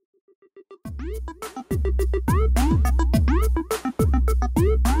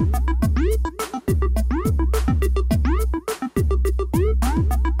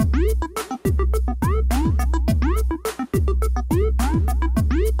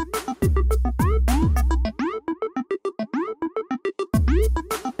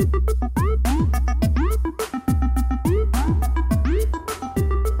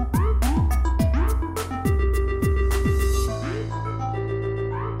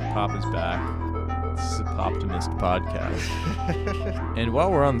Pop is back. This is a opportunistic podcast. And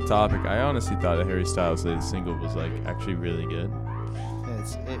while we're on the topic, I honestly thought the Harry Styles' latest single was like actually really good.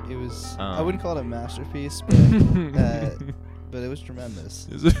 Yeah, it was. I wouldn't call it a masterpiece, but it was tremendous.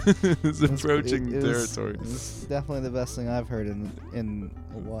 It's approaching territory. It was definitely the best thing I've heard in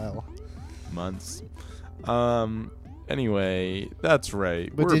a while. Months. Anyway, that's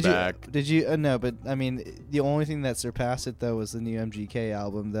right. But We're back. Did you? No, but I mean, the only thing that surpassed it though was the new MGK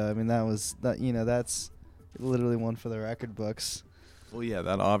album. Though I mean, that's literally one for the record books. Well, yeah,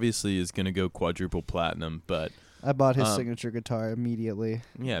 that obviously is going to go quadruple platinum, but I bought his signature guitar immediately.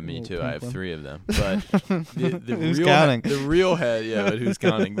 Yeah, me too. I have 3 of them. But the who's real counting? The real head, yeah, but who's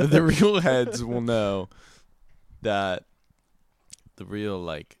counting? The real heads will know that the real,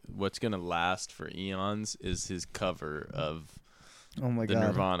 like, what's going to last for eons is his cover of the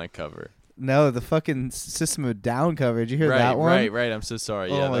Nirvana cover. No, the fucking System of a Down cover. Did you hear that one? Right. I'm so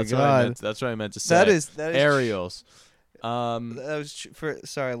sorry. Oh yeah, my that's God. That's what I meant to say. That is Aerials. That was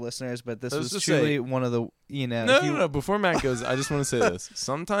sorry, listeners, but this was truly one of the, No. Before Matt goes, I just want to say this.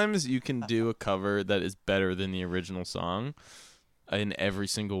 Sometimes you can do a cover that is better than the original song in every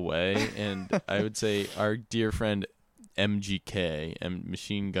single way, and I would say our dear friend MGK and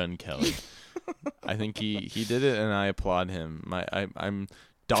Machine Gun Kelly. I think he did it, and I applaud him. I'm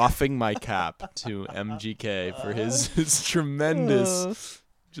doffing my cap to MGK for his tremendous,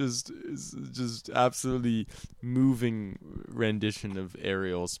 just absolutely moving rendition of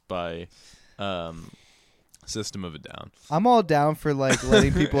Aerials by System of a Down. I'm all down for like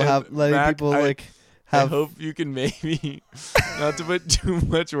letting people I hope you can maybe, not to put too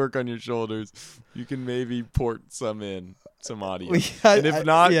much work on your shoulders, you can maybe port some audio. And if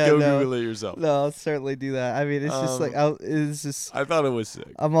not, Google it yourself. No, I'll certainly do that. I mean, it's just like, I thought it was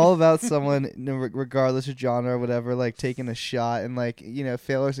sick. I'm all about someone, regardless of genre or whatever, like taking a shot and like,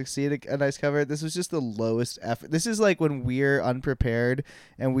 fail or succeed a nice cover. This was just the lowest effort. This is like when we're unprepared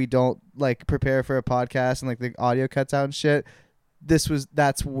and we don't like prepare for a podcast and like the audio cuts out and shit.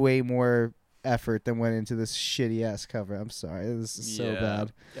 That's way more effort than went into this shitty ass cover. I'm sorry, this is so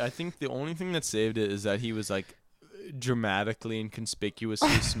bad. I think the only thing that saved it is that he was like dramatically and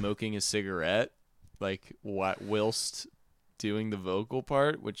conspicuously smoking a cigarette, like whilst doing the vocal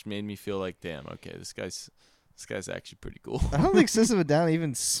part, which made me feel like, damn, okay, this guy's actually pretty cool. I don't think System of a Down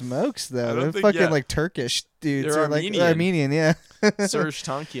even smokes though. They're fucking like Turkish dudes. They're Armenian, yeah. Serj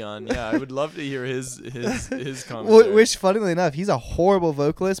Tankian, yeah. I would love to hear his commentary. Which, funnily enough, he's a horrible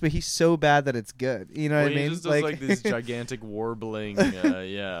vocalist, but he's so bad that it's good. You know what I mean? He just does like this gigantic warbling.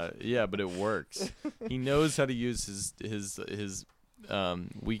 Yeah, but it works. He knows how to use his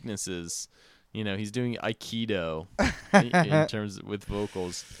weaknesses. He's doing Aikido in terms with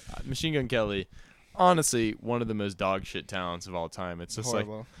vocals. Machine Gun Kelly. Honestly, one of the most dog shit talents of all time. It's just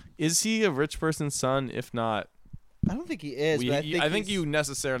horrible. Like, is he a rich person's son? If not, I don't think he is. I think you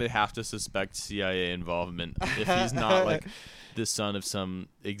necessarily have to suspect CIA involvement if he's not like the son of some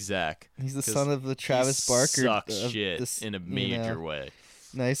exec. He's the son of the Travis Barker. Sucks shit in a major way.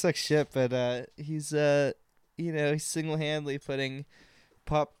 No, he sucks shit, but he's he's single-handedly putting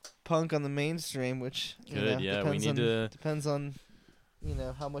pop punk on the mainstream, which depends on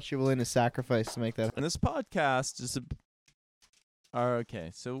how much you're willing to sacrifice to make that. And this podcast is okay,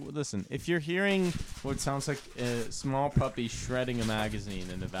 so listen, if you're hearing what sounds like a small puppy shredding a magazine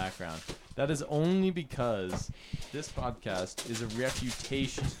in the background, that is only because this podcast is a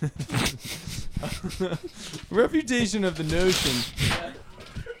refutation of the notion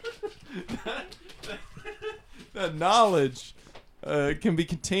that knowledge can be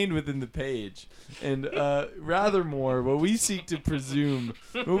contained within the page. And rather more, what we seek to present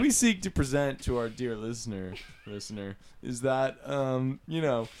to our dear listener is that,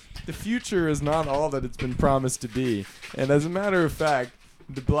 the future is not all that it's been promised to be. And as a matter of fact,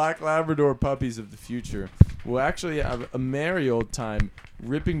 the Black Labrador puppies of the future will actually have a merry old time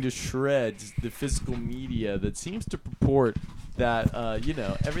ripping to shreds the physical media that seems to purport that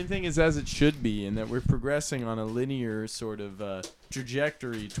everything is as it should be, and that we're progressing on a linear sort of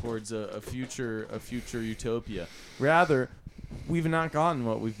trajectory towards a future utopia. Rather, we've not gotten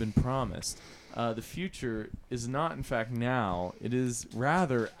what we've been promised. the future is not, in fact, now. It is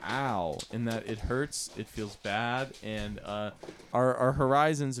rather ow, in that it hurts, it feels bad, and our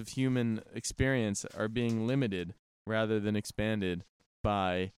horizons of human experience are being limited rather than expanded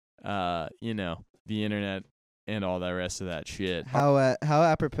by, the internet and all that rest of that shit. How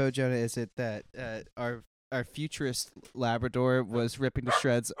apropos, Jonah, is it that our futurist Labrador was ripping to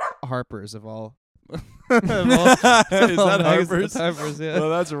shreds Harper's of all? Is that Harper's? Harper's, yeah. Well,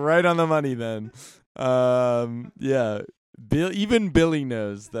 that's right on the money then. Yeah. Even Billy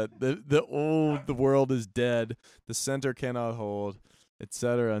knows that the world is dead, the center cannot hold,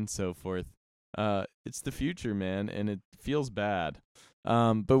 etc. and so forth. It's the future, man, and it feels bad.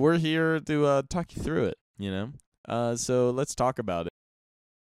 But we're here to talk you through it, so let's talk about it.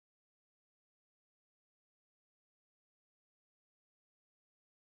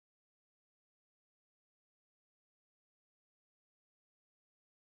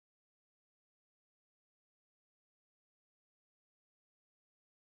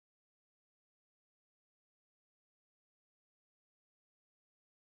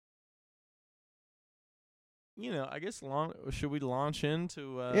 I guess should we launch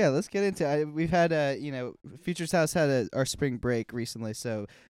into Yeah, let's get into it. We've had Futures House had our spring break recently, so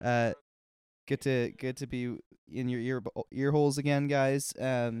good to be in your ear holes again, guys.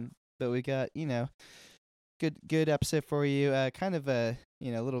 But we got good episode for you. Kind of a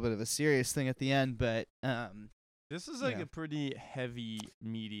little bit of a serious thing at the end, but this is like a pretty heavy,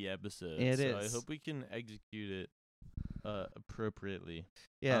 meaty episode. It so is. I hope we can execute it appropriately.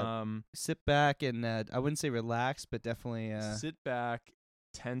 Yeah. Sit back and I wouldn't say relax, but definitely sit back,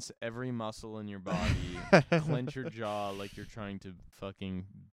 tense every muscle in your body, clench your jaw like you're trying to fucking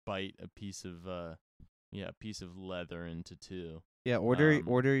bite a piece of leather into two. Yeah,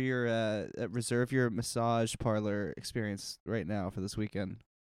 order your reserve your massage parlor experience right now for this weekend.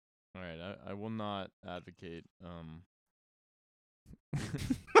 All right, I will not advocate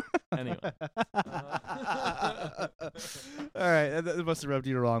anyway. All right, that must have rubbed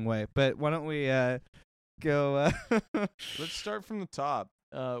you the wrong way. But why don't we go? Let's start from the top.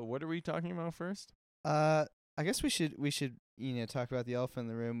 What are we talking about first? I guess we should talk about the elephant in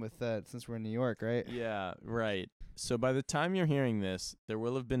the room with since we're in New York, right? Yeah, right. So by the time you're hearing this, there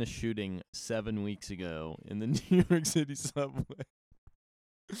will have been a shooting 7 weeks ago in the New York City subway.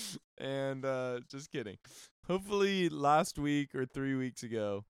 And just kidding. Hopefully last week or 3 weeks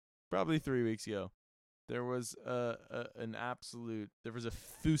ago, probably 3 weeks ago, there was a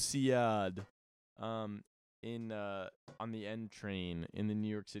fusillade on the N train in the New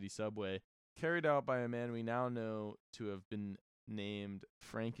York City subway, carried out by a man we now know to have been named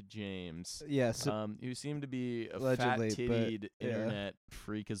Frank James. Yes. Who seemed to be a fat-tittied internet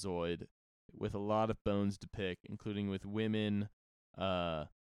freakazoid with a lot of bones to pick, including with women,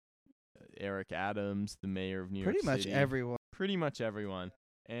 Eric Adams, the mayor of New York City. Pretty much everyone.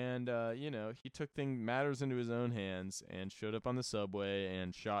 And, he took matters into his own hands and showed up on the subway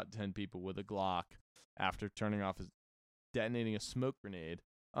and shot 10 people with a Glock after detonating a smoke grenade.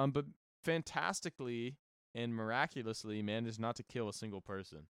 But fantastically and miraculously managed not to kill a single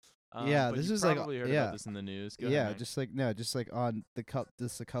person. Yeah, this is probably heard about this in the news. Go ahead, just like on the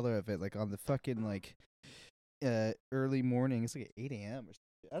the color of it, like on the fucking early morning. It's like at 8 a.m. or something.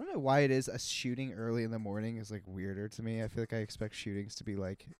 I don't know why it is a shooting early in the morning is like weirder to me. I feel like I expect shootings to be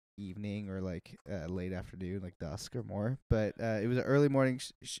like evening or like late afternoon, like dusk or more. But it was an early morning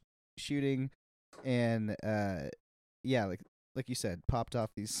shooting, and like you said, popped off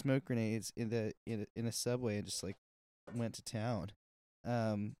these smoke grenades in a subway and just like went to town.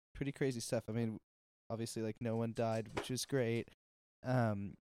 Pretty crazy stuff. I mean, obviously like no one died, which was great.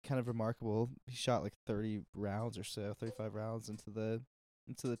 Kind of remarkable. He shot like 30 rounds or so, 35 rounds into the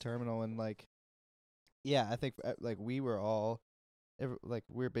terminal, and I think like we're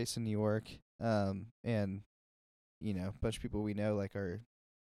based in New York, and a bunch of people we know like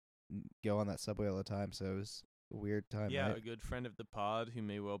go on that subway all the time, so it was a weird time. Yeah, right? A good friend of the pod who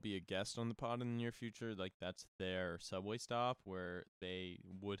may well be a guest on the pod in the near future, like that's their subway stop where they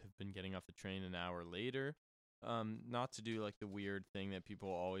would have been getting off the train an hour later. Not to do like the weird thing that people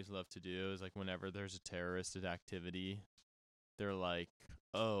always love to do is like whenever there's a terrorist activity, they're like,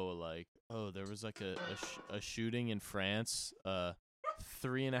 oh, there was like a shooting in France,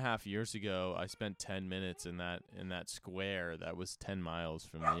 3.5 years ago, I spent 10 minutes in that square that was 10 miles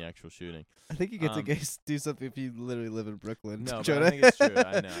from the actual shooting. I think you get to do something if you literally live in Brooklyn. No, but I think it's true.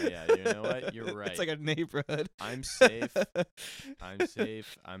 I know. Yeah, you know what? You're right. It's like a neighborhood. I'm safe. I'm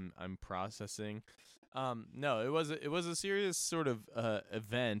safe. I'm processing. No, it was a serious sort of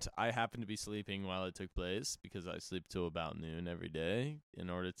event. I happened to be sleeping while it took place because I sleep till about noon every day in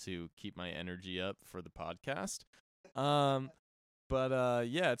order to keep my energy up for the podcast. But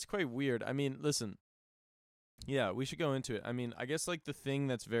yeah, it's quite weird. I mean, listen. Yeah, we should go into it. I mean, I guess like the thing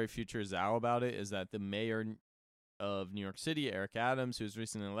that's very future Zao about it is that the mayor of New York City, Eric Adams, who was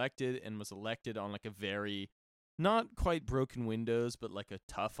recently elected and was elected on like a very not quite broken windows, but like a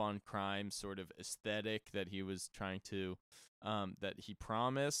tough on crime sort of aesthetic that he was trying to, that he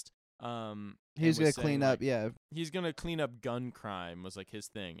promised. He's gonna clean up. Yeah, he's gonna clean up gun crime was like his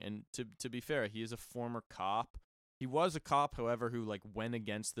thing. And to be fair, he is a former cop. He was a cop, however, who like went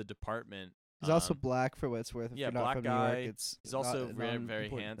against the department. He's also black for what it's worth. If Yeah, you're not black from guy. New York, he's also very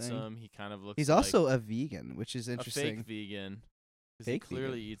handsome. He kind of looks. He's like also a vegan, which is interesting. A fake vegan. Fake he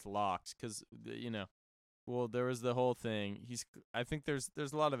clearly vegan. eats lox because well, there was the whole thing. I think there's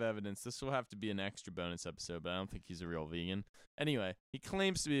a lot of evidence. This will have to be an extra bonus episode, but I don't think he's a real vegan. Anyway, he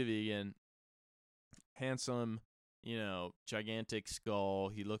claims to be a vegan. Handsome, gigantic skull.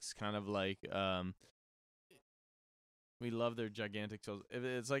 He looks kind of like we love their gigantic skulls.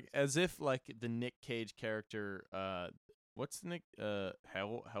 It's like as if like the Nick Cage character. What's Nick?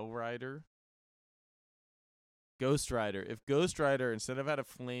 Hell Rider. Ghost Rider. If Ghost Rider, instead of had a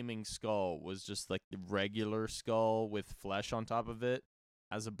flaming skull, was just like the regular skull with flesh on top of it,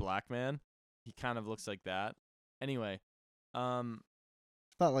 as a black man, he kind of looks like that. Anyway,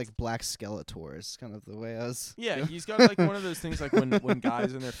 Not like Black Skeletor is kind of the way I was. Yeah, he's got like one of those things like when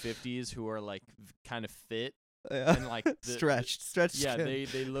guys in their 50s who are like kind of fit. Yeah. And like stretched. Yeah, skin.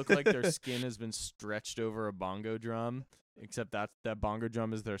 they look like their skin has been stretched over a bongo drum, except that bongo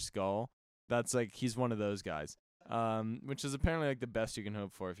drum is their skull. That's like he's one of those guys, which is apparently like the best you can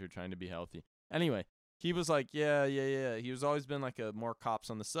hope for if you're trying to be healthy. Anyway, he was like, yeah. He was always been like more cops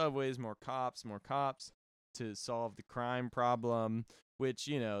on the subways, more cops to solve the crime problem. Which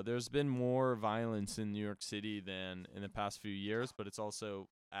there's been more violence in New York City than in the past few years, but it's also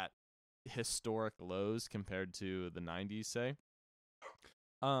at historic lows compared to the 90s, say.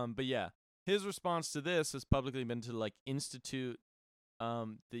 But yeah, his response to this has publicly been to like institute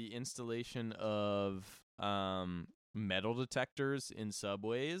the installation of metal detectors in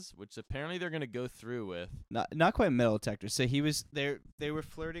subways, which apparently they're going to go through with. Not quite metal detectors. So they were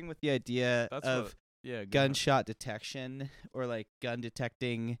flirting with the idea of gunshot detection or like gun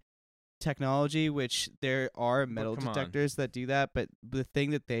detecting technology, which there are metal detectors that do that, but the thing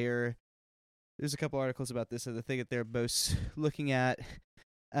that there's a couple articles about this, and the thing that they're most looking at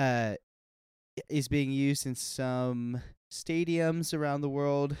is being used in some stadiums around the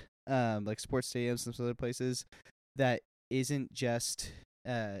world, like sports stadiums and some other places, that isn't just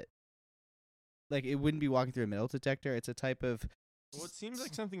like it wouldn't be walking through a metal detector. It's a type of. Well, it seems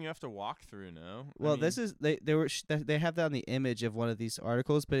like something you have to walk through, no? Well, this is they have that on the image of one of these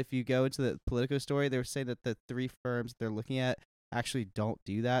articles, but if you go into the Politico story, they were saying that the three firms they're looking at actually don't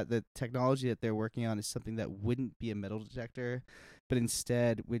do that. The technology that they're working on is something that wouldn't be a metal detector, but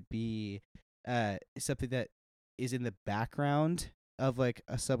instead would be something that is in the background of like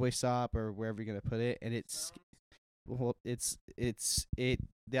a subway stop or wherever you're gonna put it, and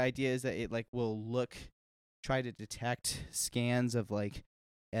the idea is that it like will try to detect scans of like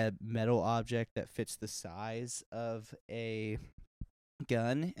a metal object that fits the size of a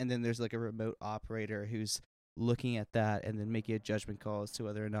gun, and then there's like a remote operator who's looking at that and then making a judgment call as to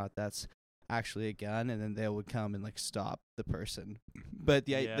whether or not that's actually a gun, and then they would come and like stop the person. But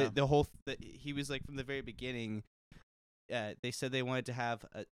the whole he was like from the very beginning, they said they wanted to have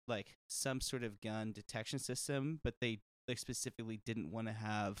like some sort of gun detection system, but they like specifically didn't want to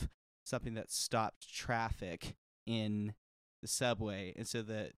have something that stopped traffic in the subway, and so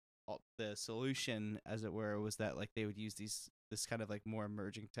the solution, as it were, was that like they would use this kind of like more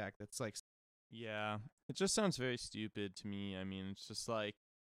emerging tech that's like. Yeah, it just sounds very stupid to me. I mean, it's just like,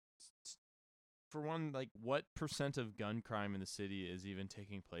 for one, like what % of gun crime in the city is even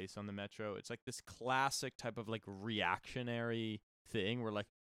taking place on the metro? It's like this classic type of like reactionary thing where like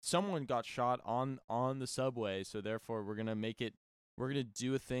someone got shot on the subway, so therefore we're gonna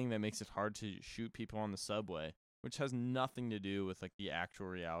do a thing that makes it hard to shoot people on the subway, which has nothing to do with like the actual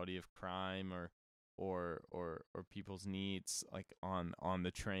reality of crime or people's needs like on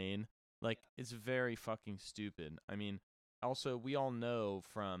the train. Like, it's very fucking stupid. I mean, also we all know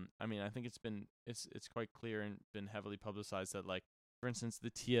from, I mean, I think it's quite clear and been heavily publicized that like for instance,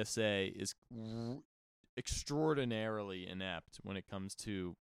 the TSA is extraordinarily inept when it comes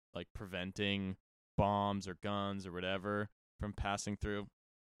to like preventing bombs or guns or whatever from passing through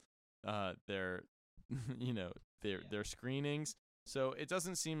their their screenings. So it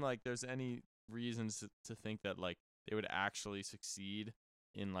doesn't seem like there's any reasons to think that like they would actually succeed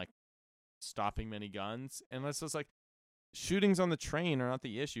in like stopping many guns, unless it's like shootings on the train are not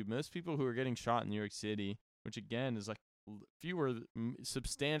the issue. Most people who are getting shot in New York City, which again is like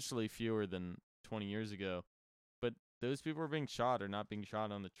substantially fewer than 20 years ago, but those people are being shot or not being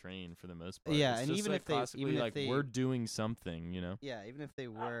shot on the train for the most part. Yeah, it's and just even like if they, classically even if like they, we're doing something, yeah, even if they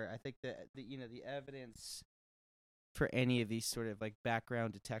were, I think that the evidence for any of these sort of like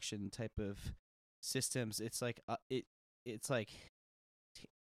background detection type of systems, it's like it's like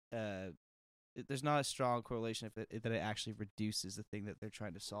there's not a strong correlation that it actually reduces the thing that they're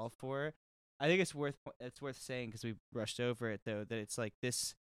trying to solve for. I think it's worth saying, because we brushed over it though, that it's like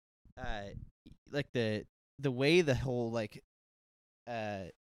this, like the way the whole like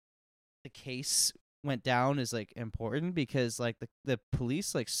the case went down is like important, because like the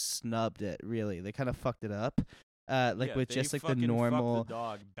police like snubbed it, really. They kind of fucked it up. With just like the normal fucked the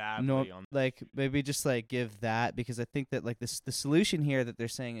dog badly on like maybe just like give that, because I think that like the solution here that they're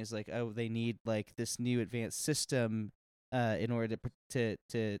saying is like, oh, they need like this new advanced system in order to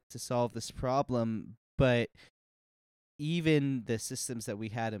solve this problem. But even the systems that we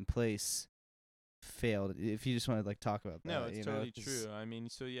had in place failed. If you just want to like talk about that. No, it's totally true. I mean,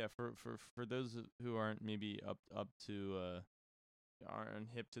 so yeah, for those who aren't maybe up to aren't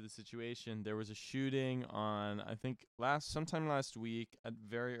hip to the situation, there was a shooting on, I think sometime last week at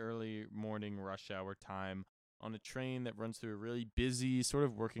very early morning rush hour time on a train that runs through a really busy sort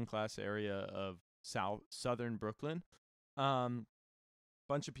of working class area of southern Brooklyn.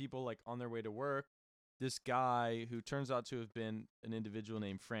 Bunch of people like on their way to work. This guy, who turns out to have been an individual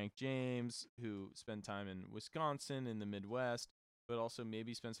named Frank James, who spent time in Wisconsin in the Midwest, but also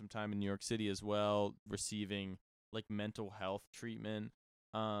maybe spent some time in New York City as well, receiving like mental health treatment.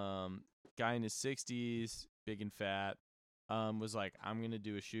 Guy in his 60s, big and fat, was like, I'm going to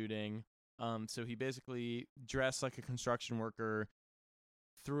do a shooting. So he basically dressed like a construction worker,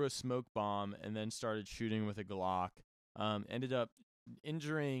 threw a smoke bomb, and then started shooting with a Glock. Ended up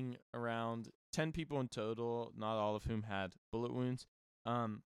injuring around 10 people in total, not all of whom had bullet wounds,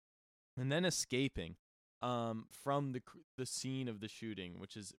 and then escaping from the scene of the shooting,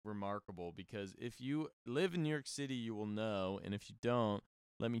 which is remarkable, because if you live in New York City, you will know, and if you don't,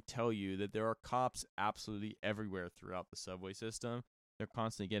 let me tell you that there are cops absolutely everywhere throughout the subway system. They're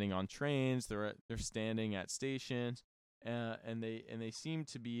constantly getting on trains, they're standing at stations, and they seem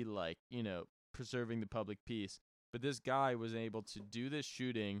to be like, preserving the public peace. But this guy was able to do this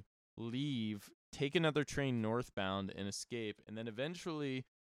shooting, leave, take another train northbound, and escape. And then eventually,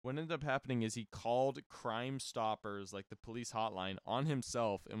 what ended up happening is he called Crime Stoppers, like the police hotline, on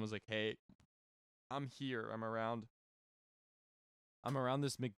himself, and was like, "Hey, I'm here. I'm around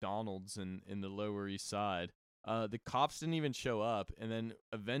this McDonald's in the Lower East Side." The cops didn't even show up, and then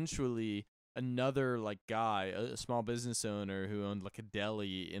eventually another like guy, a small business owner who owned like a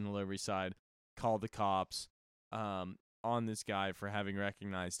deli in the Lower East Side, called the cops on this guy for having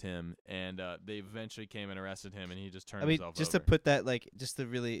recognized him, and they eventually came and arrested him, and he just turned himself just over. to put that, like, just to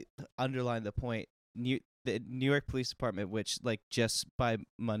really underline the point, the New York Police Department, which like just by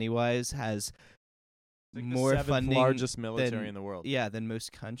money wise has like more the funding, largest military in the world, than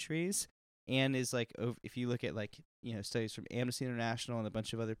most countries, and is like, if you look at like studies from Amnesty International and a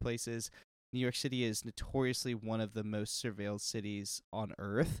bunch of other places, New York City is notoriously one of the most surveilled cities on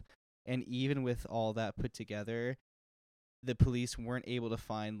earth. And even with all that put together, the police weren't able to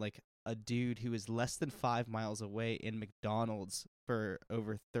find like a dude who was less than 5 miles away in McDonald's for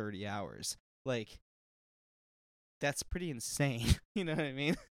over 30 hours. Like, that's pretty insane. You know what I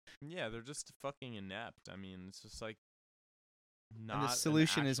mean? Yeah, they're just fucking inept. I mean, it's just like not. And the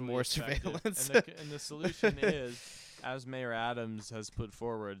solution is more surveillance. And the solution is, as Mayor Adams has put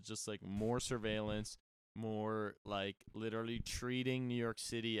forward, just like more surveillance, more like literally treating New York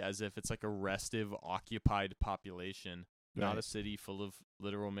City as if it's like a restive, occupied population, not a city full of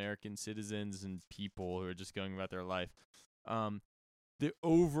literal American citizens and people who are just going about their life. The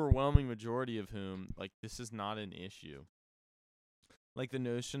overwhelming majority of whom, like, this is not an issue. Like, the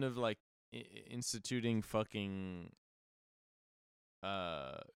notion of like instituting fucking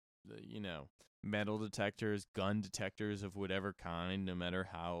metal detectors, gun detectors of whatever kind, no matter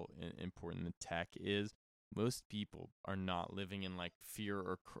how important the tech is, most people are not living in like fear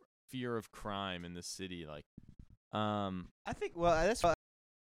of crime in the city. Like, I think, well, that's,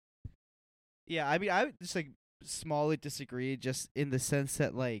 yeah, I mean, I would just like smallly disagree, just in the sense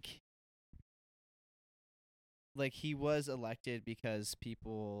that like he was elected because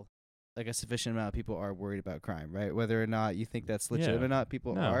people, like a sufficient amount of people are worried about crime, right? Whether or not you think that's legitimate Yeah. or not,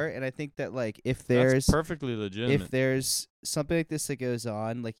 people No. are. And I think that like if That's there's perfectly legitimate. something like this that goes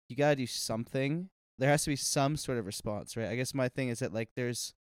on, like you gotta do something. There has to be some sort of response, right? I guess my thing is that like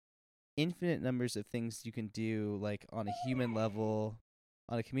there's infinite numbers of things you can do, like on a human level,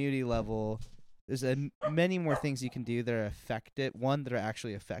 on a community level. There's many more things you can do that are effective. One, that are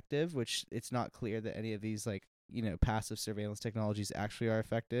actually effective, which it's not clear that any of these like passive surveillance technologies actually are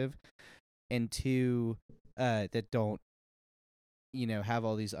effective. And two, that don't have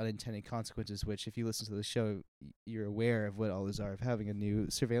all these unintended consequences. Which, if you listen to the show, you're aware of what all those are of having a new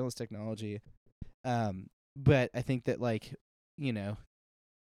surveillance technology. But I think that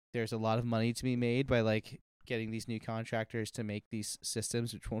there's a lot of money to be made by like getting these new contractors to make these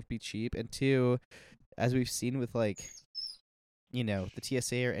systems, which won't be cheap. And two, as we've seen with like the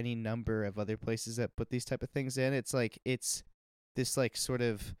TSA or any number of other places that put these type of things in, it's this like sort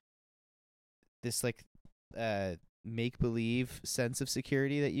of this like make believe sense of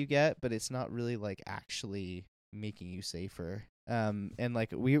security that you get, but it's not really like actually making you safer. And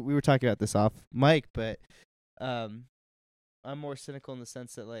like we were talking about this off mic, but I'm more cynical in the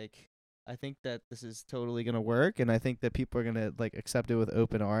sense that like I think that this is totally gonna work, and I think that people are gonna like accept it with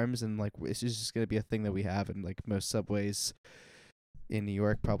open arms, and like it's just gonna be a thing that we have in like most subways in New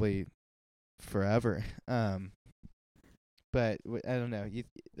York probably forever. But I don't know. I think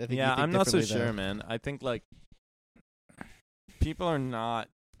Yeah, you think I'm not so differently, sure, though. man. I think like people are not,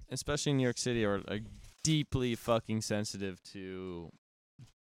 especially in New York City, are like deeply fucking sensitive to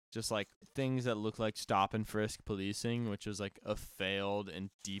just like things that look like stop and frisk policing, which is like a failed and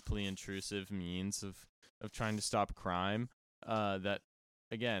deeply intrusive means of trying to stop crime. That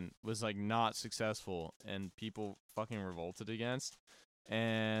again was like not successful, and people fucking revolted against.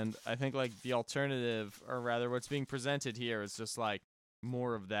 And I think like the alternative, or rather what's being presented here, is just like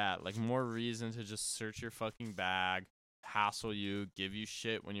more of that, like more reason to just search your fucking bag, hassle you, give you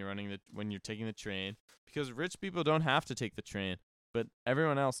shit when you're taking the train, because rich people don't have to take the train, but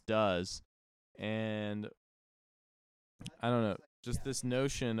everyone else does. And I don't know, just this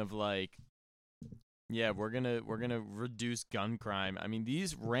notion of like, yeah, we're gonna reduce gun crime. I mean,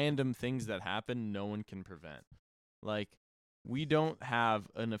 these random things that happen, no one can prevent. Like, we don't have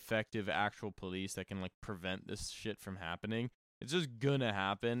an effective actual police that can like prevent this shit from happening. It's just gonna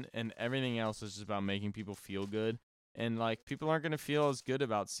happen, and everything else is just about making people feel good. And like, people aren't gonna feel as good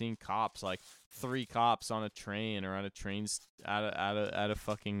about seeing cops, like 3 cops on a train or on a at a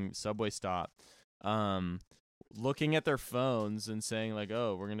fucking subway stop, looking at their phones and saying like,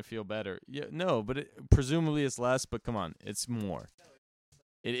 "Oh, we're gonna feel better." Yeah, no, but presumably it's less. But come on, it's more.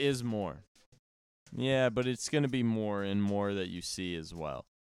 It is more. Yeah, but it's gonna be more and more that you see as well,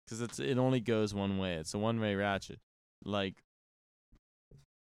 because it only goes one way. It's a one-way ratchet. Like,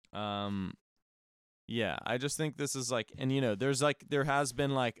 yeah, I just think this is like, and there has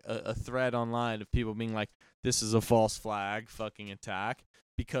been like a thread online of people being like, this is a false flag fucking attack,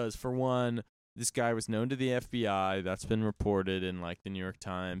 because for one, this guy was known to the FBI. That's been reported in like the New York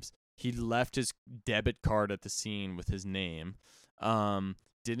Times. He left his debit card at the scene with his name.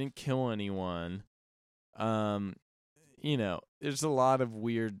 Didn't kill anyone. There's a lot of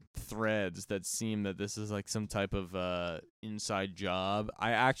weird threads that seem that this is like some type of inside job.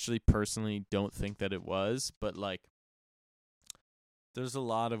 I actually personally don't think that it was, but like there's a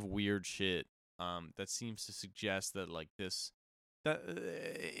lot of weird shit that seems to suggest that like this, that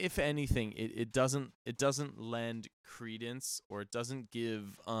if anything, it doesn't lend credence, or it doesn't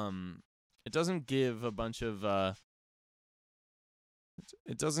give a bunch of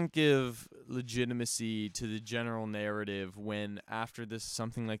it doesn't give legitimacy to the general narrative when, after this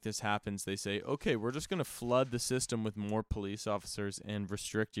something like this happens, they say, okay, we're just going to flood the system with more police officers and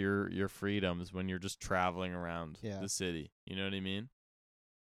restrict your freedoms when you're just traveling around the city. You know what I mean?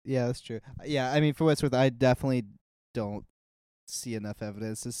 Yeah, that's true. Yeah, I mean, for what it's worth, I definitely don't see enough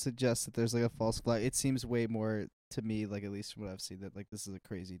evidence to suggest that there's like a false flag. It seems way more to me, like at least from what I've seen, that like this is a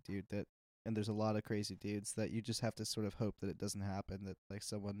crazy dude and there's a lot of crazy dudes that you just have to sort of hope that it doesn't happen, that like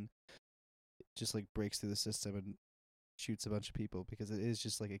someone just like breaks through the system and shoots a bunch of people, because it is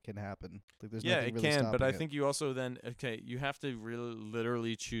just like it can happen. Like there's nothing it really can, but stopping I it. think you also then, you have to really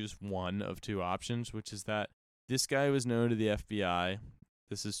literally choose one of two options, which is that this guy was known to the FBI.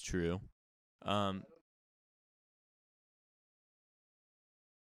 This is true. No,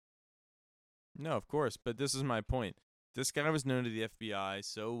 of course, but this is my point. This guy was known to the FBI,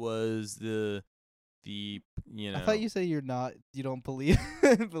 so was the the I thought you said you don't believe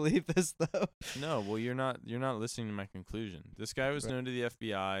believe this though. No, well you're not listening to my conclusion. This guy was known to the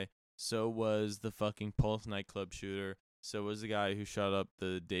FBI, so was the fucking Pulse nightclub shooter, so was the guy who shot up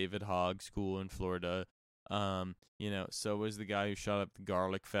the David Hogg school in Florida. So was the guy who shot up the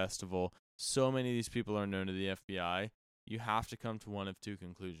Garlic Festival. So many of these people are known to the FBI. You have to come to one of two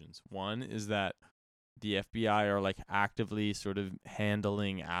conclusions. One is that the FBI are like actively sort of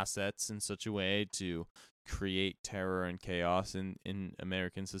handling assets in such a way to create terror and chaos in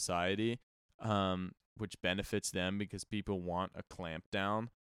American society, which benefits them because people want a clampdown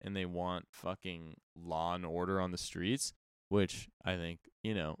and they want fucking law and order on the streets, which I think,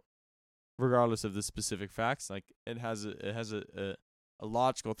 regardless of the specific facts, like it has a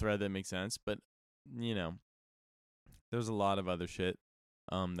logical thread that makes sense, but there's a lot of other shit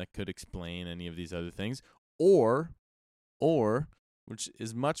that could explain any of these other things, or which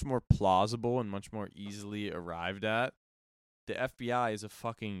is much more plausible and much more easily arrived at, the FBI is a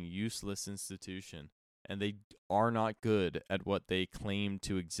fucking useless institution and they are not good at what they claim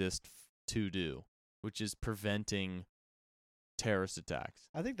to exist to do, which is preventing terrorist attacks.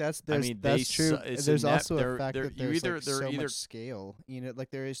 I think that's true. There's also a fact that there's so much scale.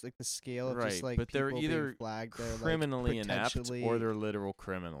 Like there is like the scale of just like but they're people either being flagged, criminally inept or they're literal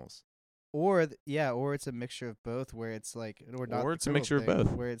criminals. Or it's a mixture of both, where it's like, or it's a mixture of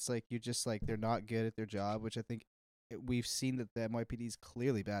both, where it's like you just like they're not good at their job, which I think we've seen that the NYPD is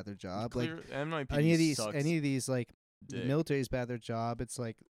clearly bad at their job. NYPD any of these like dick. Military is bad at their job. It's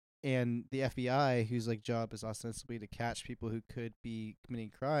like. And the FBI, whose like job is ostensibly to catch people who could be committing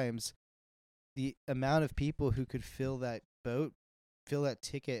crimes, the amount of people who could fill that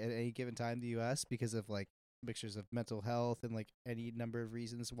ticket at any given time in the U.S. because of like mixtures of mental health and like any number of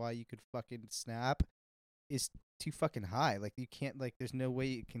reasons why you could fucking snap is too fucking high. Like you can't, like there's no way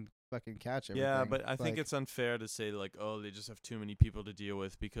you can fucking catch everything. Yeah, but I think it's unfair to say like, oh, they just have too many people to deal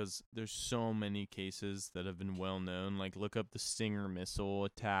with, because there's so many cases that have been well known. Like look up the Stinger missile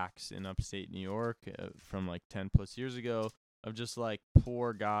attacks in upstate New York from like 10 plus years ago, of just like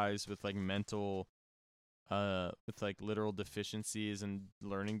poor guys with like mental with like literal deficiencies and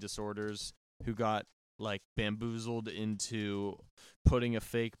learning disorders who got like bamboozled into putting a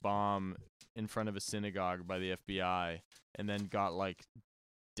fake bomb in front of a synagogue by the FBI and then got like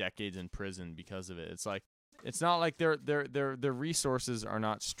decades in prison because of it. It's like, it's not like their resources are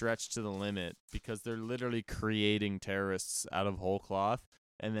not stretched to the limit, because they're literally creating terrorists out of whole cloth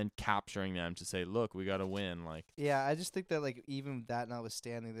and then capturing them to say, look, we got to win. Like, yeah, I just think that like even that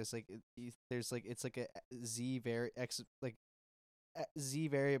notwithstanding, there's like it's like a Z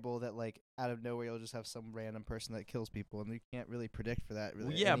variable that like out of nowhere you'll just have some random person that kills people, and you can't really predict for that.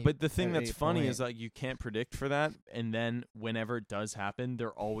 Really, yeah, but the thing that's funny is like you can't predict for that, and then whenever it does happen,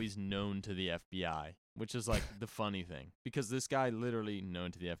 they're always known to the FBI, which is like the funny thing, because this guy literally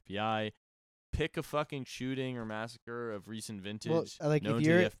known to the FBI. Pick a fucking shooting or massacre of recent vintage. Well, like known if to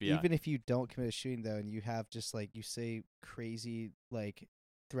you're the FBI. even if you don't commit a shooting though, and you have just like you say crazy like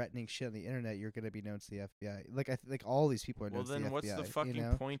threatening shit on the internet, you're gonna be known to the FBI. Like all these people are known to the FBI. Well, then what's the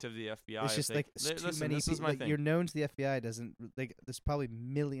fucking point of the FBI? It's just like too many this is people. my Like, thing. you're known to the FBI doesn't like. There's probably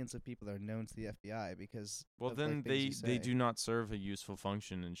millions of people that are known to the FBI because. Well, of, then like, they do not serve a useful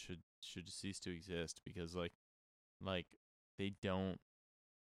function and should cease to exist, because like they don't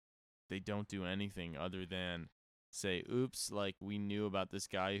do anything other than say, oops, like we knew about this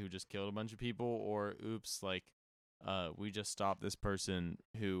guy who just killed a bunch of people, or oops, like we just stopped this person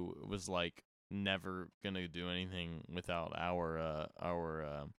who was like never gonna do anything without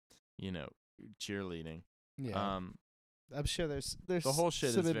our cheerleading. Yeah. I'm sure there's the whole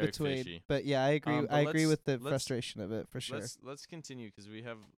shit some is in very between, fishy. but yeah, I agree. But I agree with the frustration of it for sure. Let's continue, because we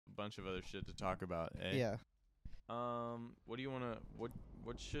have a bunch of other shit to talk about. Yeah. What do you want to?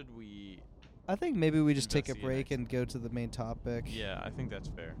 What should we? I think maybe we just take a investigate break next? and go to the main topic. Yeah, I think that's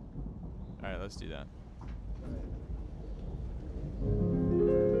fair. All right, let's do that.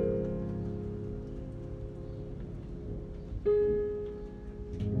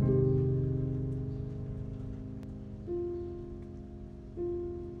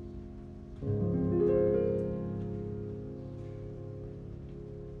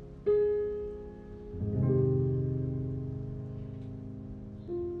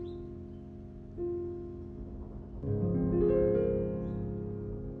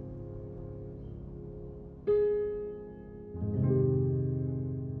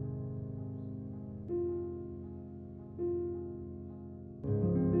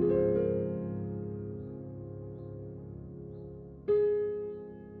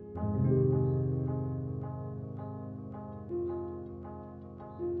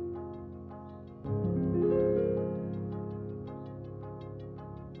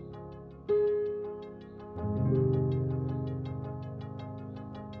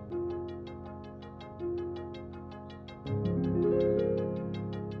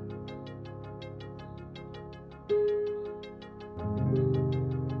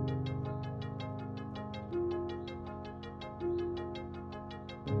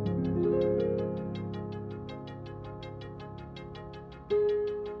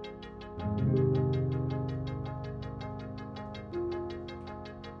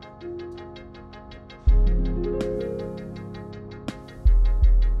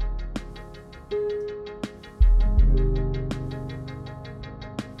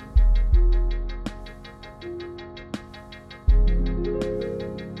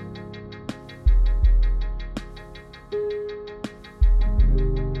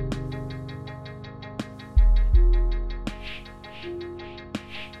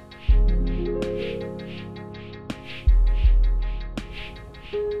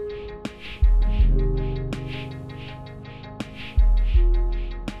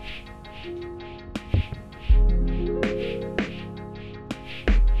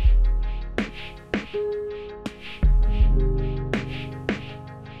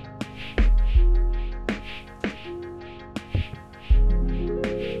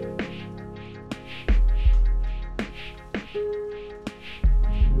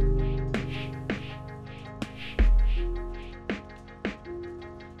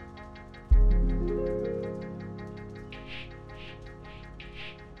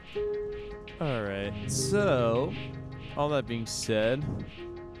 All right. So, all that being said,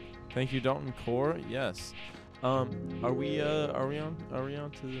 thank you, Dalton Core. Yes. Are we on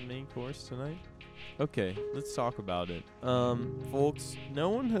to the main course tonight? Okay, let's talk about it. Folks, no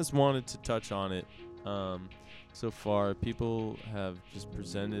one has wanted to touch on it. So far, people have just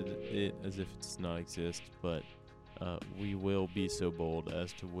presented it as if it does not exist, but we will be so bold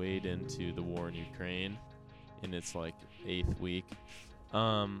as to wade into the war in Ukraine in its like 8th week.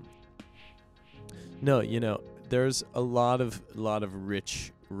 No, there's a lot of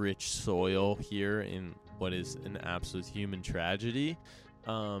rich soil here in what is an absolute human tragedy.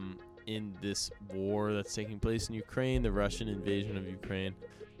 In this war that's taking place in Ukraine, the Russian invasion of Ukraine.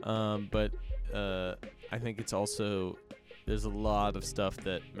 But I think it's also, there's a lot of stuff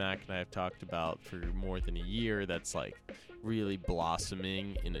that Mac and I have talked about for more than a year that's like really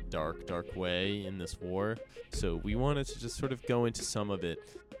blossoming in a dark way in this war. So we wanted to just sort of go into some of it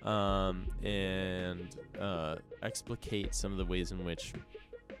and explicate some of the ways in which,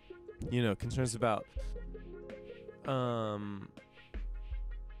 concerns about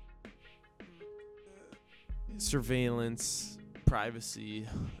surveillance, privacy,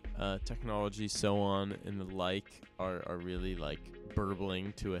 technology, so on and the like are really like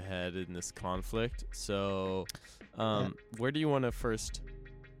burbling to a head in this conflict. So where do you want to first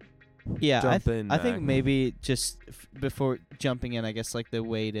jump in, I think maybe just before jumping in, I guess like the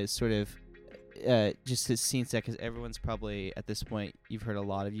way to sort of just to scene set, because everyone's probably at this point, you've heard a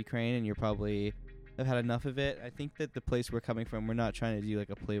lot of Ukraine and you're probably have had enough of it. I think that the place we're coming from, we're not trying to do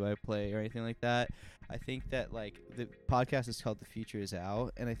like a play-by-play or anything like that. I think that like the podcast is called The Future Is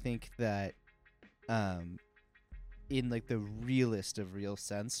Out, and I think that in like the realest of real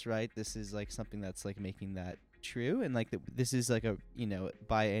sense, right, this is like something that's like making that true, and like this is like a,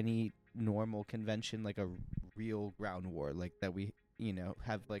 by any normal convention, like a real ground war, like that we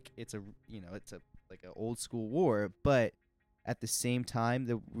have, like it's a like an old school war. But at the same time,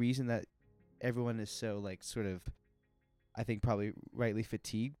 the reason that everyone is so like sort of, I think probably rightly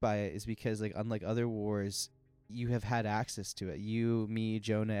fatigued by it, is because like unlike other wars, you have had access to it. You, me,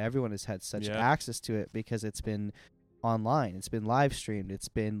 Jonah, everyone has had such access to it because it's been online, it's been live streamed, it's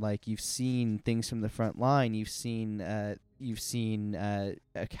been like you've seen things from the front line, you've seen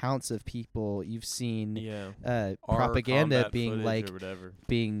accounts of people, you've seen propaganda being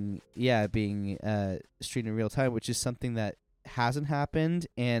streamed in real time, which is something that hasn't happened,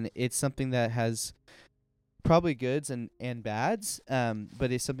 and it's something that has probably goods and bads,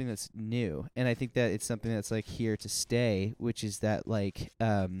 but it's something that's new, and I think that it's something that's like here to stay, which is that like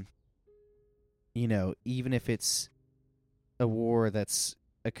even if it's a war that's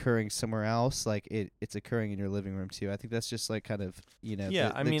occurring somewhere else, like it's occurring in your living room too. I think that's just like kind of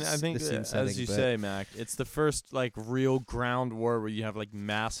I think as you say, Mac, it's the first like real ground war where you have like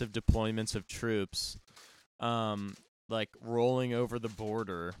massive deployments of troops like rolling over the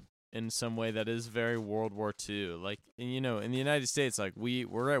border in some way that is very World War II. Like, in the United States, like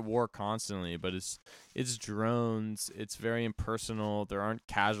we're at war constantly, but it's drones. It's very impersonal. There aren't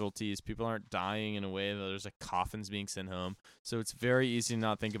casualties. People aren't dying in a way that there's like coffins being sent home. So it's very easy to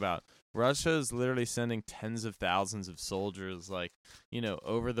not think about. Russia is literally sending tens of thousands of soldiers, like,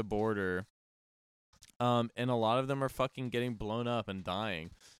 over the border. And a lot of them are fucking getting blown up and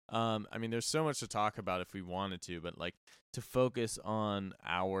dying. There's so much to talk about if we wanted to, but like to focus on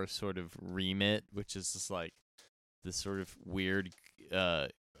our sort of remit, which is just like this sort of weird,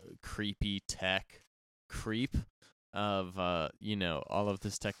 creepy tech creep of, all of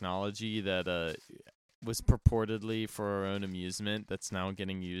this technology that was purportedly for our own amusement that's now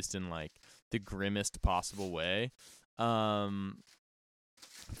getting used in like the grimmest possible way.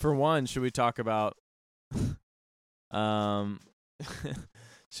 For one, should we talk about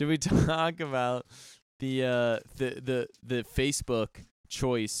should we talk about the Facebook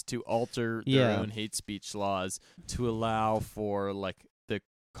choice to alter their own hate speech laws to allow for like the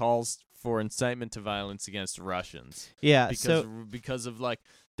calls for incitement to violence against Russians? Yeah, because of like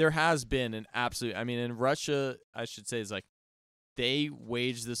there has been an absolute, in Russia, I should say, is like they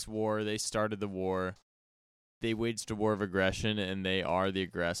waged this war, they started the war. They waged a war of aggression, and they are the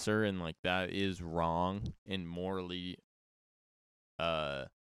aggressor, and like that is wrong and morally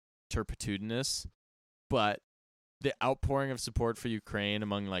turpitudinous. But the outpouring of support for Ukraine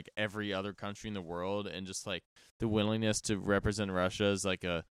among like every other country in the world, and just like the willingness to represent Russia as like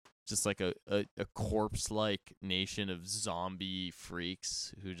a corpse-like nation of zombie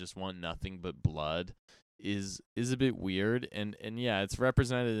freaks who just want nothing but blood is a bit weird, and yeah, it's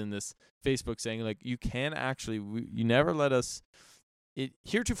represented in this Facebook saying like you can actually you never let us. It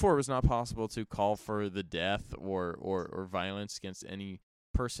heretofore was not possible to call for the death or violence against any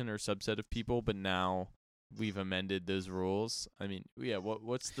person or subset of people, but now we've amended those rules. I mean, yeah.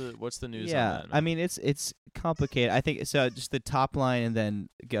 What's the news on that? I mean, it's complicated. I think so. Just the top line, and then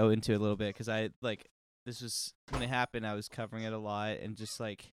go into it a little bit because this was when it happened. I was covering it a lot, and just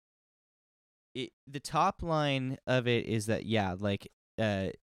like the top line of it is that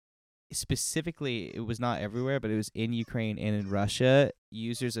specifically it was not everywhere, but it was in Ukraine and in Russia.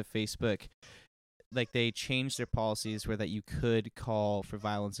 Users of Facebook, like, they changed their policies where that you could call for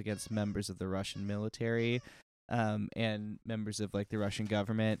violence against members of the Russian military, and members of like the Russian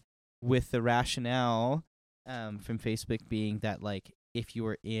government, with the rationale from Facebook being that like if you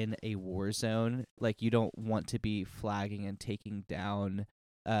are in a war zone, like you don't want to be flagging and taking down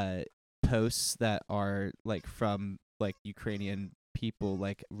posts that are like from like Ukrainian people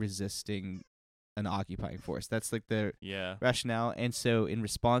like resisting an occupying force. That's like the rationale. And so in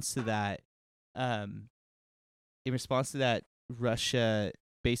response to that, Russia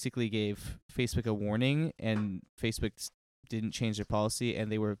basically gave Facebook a warning, and Facebook didn't change their policy, and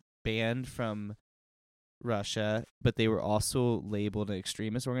they were banned from Russia, but they were also labeled an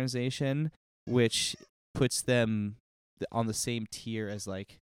extremist organization, which puts them on the same tier as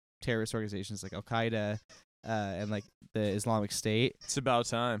like terrorist organizations like Al Qaeda and like the Islamic State. It's about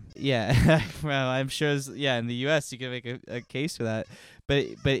time. Yeah, well, I'm sure. In the U.S. you can make a case for that, but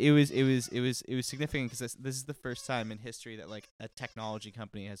it was significant because this is the first time in history that like a technology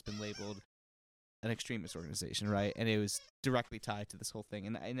company has been labeled an extremist organization, right? And it was directly tied to this whole thing,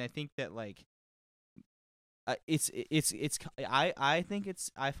 and I think that like I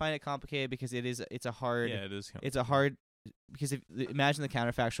find it complicated because it's a hard because imagine the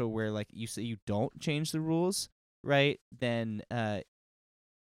counterfactual where like you say you don't change the rules, right? Then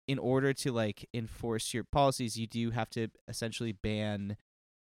in order to like enforce your policies, you do have to essentially ban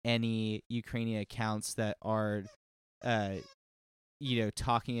any Ukrainian accounts that are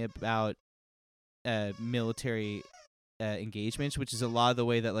talking about military engagements, which is a lot of the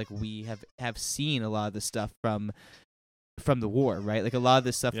way that like we have seen a lot of the stuff from the war, right? Like a lot of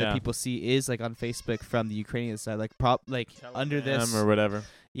the stuff that people see is like on Facebook from the Ukrainian side, like under this or whatever.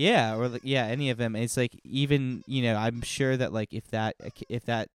 Yeah, or like any of them. And it's like even I'm sure that like if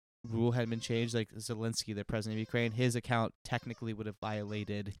that rule had been changed, like Zelensky, the president of Ukraine, his account technically would have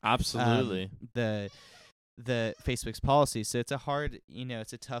violated absolutely the Facebook's policy. So it's a hard,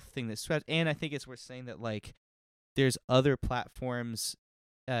 it's a tough thing to stress. And I think it's worth saying that like there's other platforms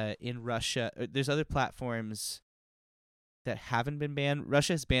in Russia. There's other platforms that haven't been banned.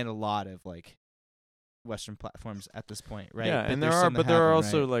 Russia has banned a lot of like Western platforms at this point, right? Yeah, but and there are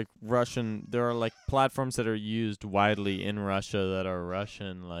also like Russian. There are like platforms that are used widely in Russia that are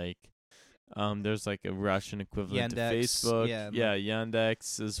Russian. Like, there's like a Russian equivalent to Facebook. Yeah,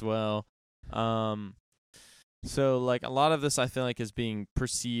 Yandex as well. So like a lot of this, I feel like, is being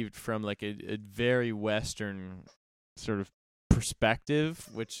perceived from like a very Western sort of perspective,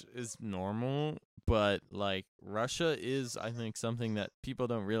 which is normal. But like Russia is, I think, something that people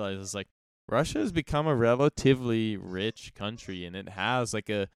don't realize is like Russia has become a relatively rich country, and it has like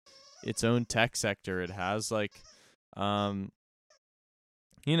its own tech sector. It has like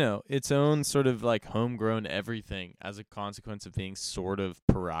its own sort of like homegrown everything as a consequence of being sort of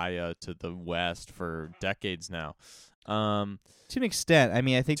pariah to the West for decades now. To an extent, I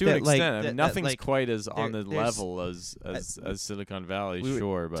mean, I think to that an extent, like nothing's like, quite as on the level as Silicon Valley, we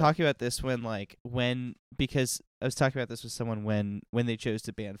sure. But talking about this because I was talking about this with someone when they chose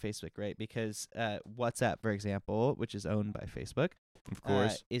to ban Facebook, right? Because WhatsApp, for example, which is owned by Facebook, of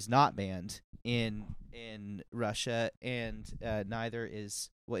course, is not banned in Russia, and neither is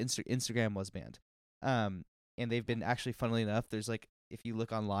Instagram was banned, and they've been actually, funnily enough, there's like if you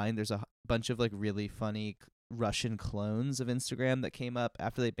look online, there's a bunch of like really funny Russian clones of Instagram that came up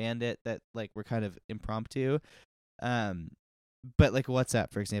after they banned it that like were kind of impromptu. But like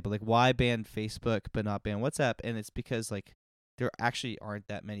WhatsApp, for example, like why ban Facebook but not ban WhatsApp? And it's because like there actually aren't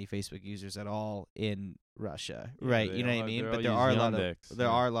that many Facebook users at all in Russia, right? You know what I mean? But there are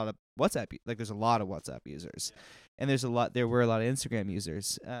a lot of WhatsApp, like there's a lot of WhatsApp users, and there were a lot of Instagram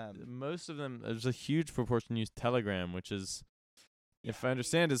users. Most of them, there's a huge proportion use Telegram, which is, if I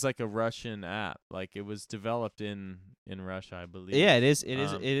understand, is like a Russian app. Like it was developed in Russia, I believe. Yeah, it is. It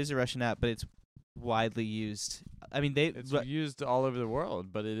is a Russian app, but it's widely used. I mean, it's used all over the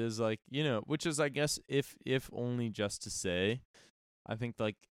world, but it is like, which is, I guess, if only just to say, I think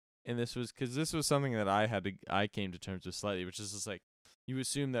like, and this was something that I came to terms with slightly, which is just like, you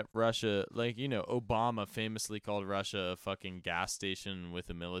assume that Russia, like, Obama famously called Russia a fucking gas station with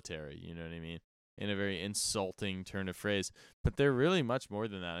a military, you know what I mean? In a very insulting turn of phrase. But they're really much more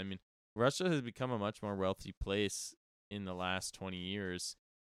than that. I mean, Russia has become a much more wealthy place in the last 20 years.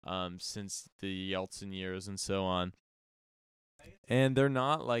 since the Yeltsin years and so on. And they're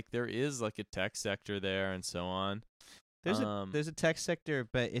not like there is like a tech sector there and so on. There's a tech sector,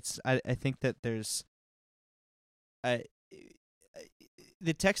 but I think that there's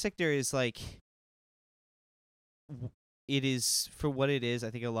the tech sector is like it is for what it is.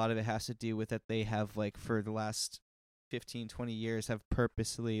 I think a lot of it has to do with that they have like for the last 15, 20 years have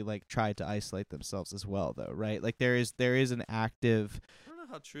purposely like tried to isolate themselves as well, though, right? Like there is an active. I don't know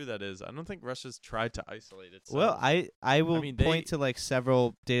how true that is. I don't think Russia's tried to isolate itself. Well, I will point to like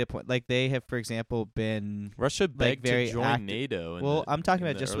several data points. Like they have, for example, been Russia begged very to join NATO. Well, I'm talking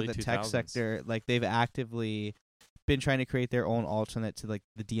about just early with the 2000s. tech sector. Like they've actively been trying to create their own alternate to like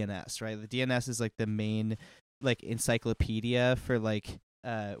the DNS, right? The DNS is like the main like encyclopedia for like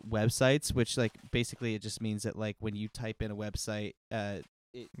websites, which like basically it just means that like when you type in a website, the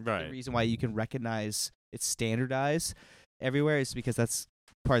reason why you can recognize it's standardized everywhere is because that's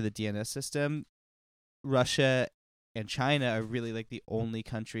part of the DNS system. Russia and China are really like the only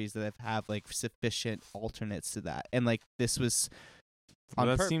countries that have like sufficient alternates to that, and like this was. Well,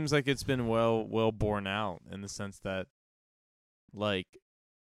 that seems like it's been well borne out in the sense that, like,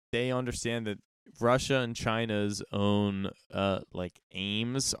 they understand that Russia and China's own like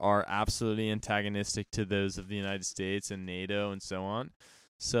aims are absolutely antagonistic to those of the United States and NATO and so on.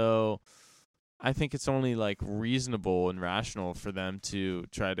 So I think it's only like reasonable and rational for them to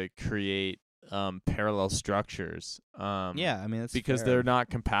try to create parallel structures. Yeah, I mean that's because fair. they're not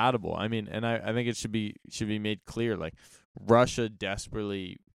compatible. I mean, and I think it should be made clear, like Russia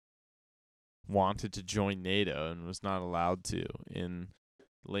desperately wanted to join NATO and was not allowed to in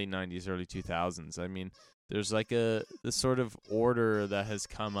late 90s, early 2000s. I mean, there's like the sort of order that has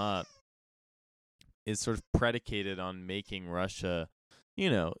come up is sort of predicated on making Russia,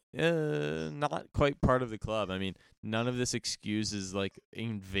 not quite part of the club. I mean, none of this excuses like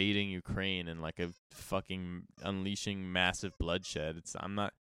invading Ukraine and like a fucking unleashing massive bloodshed. I'm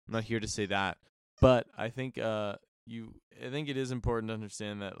not here to say that, but I think I think it is important to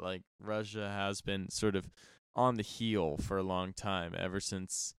understand that like Russia has been sort of on the heel for a long time, ever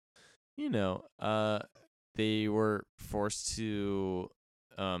since they were forced to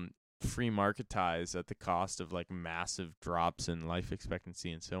free marketize at the cost of like massive drops in life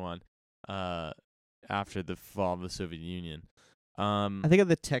expectancy and so on after the fall of the Soviet Union. I think on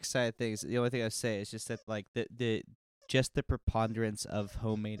the tech side of things, the only thing I say is just that like the just the preponderance of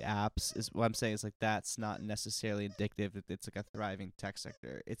homemade apps is what I'm saying is like that's not necessarily indicative that it's like a thriving tech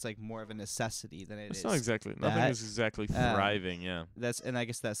sector. It's like more of a necessity than it is. Not exactly. Nothing is exactly thriving. Yeah. And I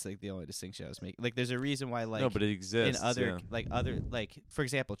guess that's like the only distinction I was making. Like, there's a reason why like no, but it exists in other like for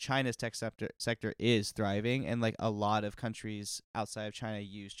example, China's tech sector is thriving, and like a lot of countries outside of China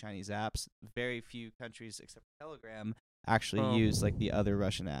use Chinese apps. Very few countries except Telegram actually use like the other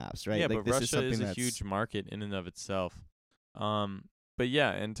Russian apps, right? Yeah, like, but this Russia is a huge market in and of itself. But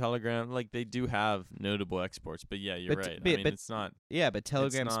yeah, and Telegram, like they do have notable exports. But yeah, you're right. I mean, it's not. Yeah, but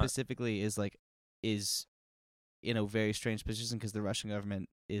Telegram specifically is in a very strange position because the Russian government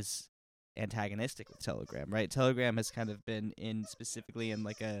is antagonistic with Telegram, right? Telegram has kind of been specifically in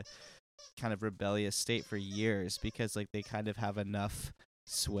like a kind of rebellious state for years because like they kind of have enough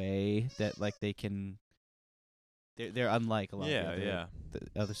sway that like they can. They're unlike a lot of the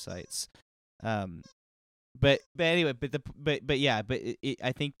other sites. But anyway,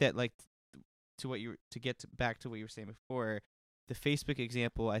 I think that like back to what you were saying before, the Facebook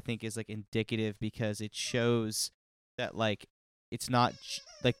example I think is like indicative because it shows that like it's not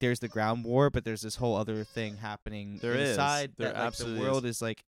like there's the ground war, but there's this whole other thing happening inside. That like the world is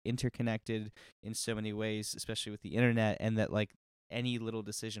like interconnected in so many ways, especially with the internet, and that like any little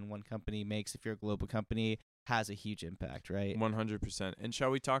decision one company makes, if you're a global company, has a huge impact, right? 100%. And shall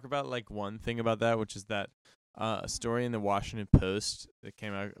we talk about like one thing about that, which is that a story in the Washington Post that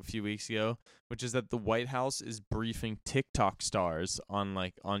came out a few weeks ago, which is that the White House is briefing TikTok stars on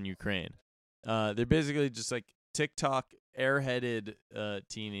Ukraine. They're basically just like TikTok airheaded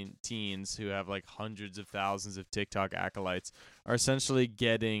teens who have like hundreds of thousands of TikTok acolytes are essentially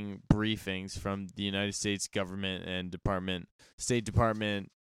getting briefings from the United States government and State Department,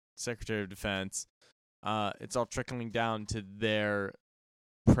 Secretary of Defense. It's all trickling down to their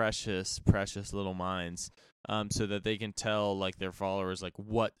precious little minds, so that they can tell like their followers like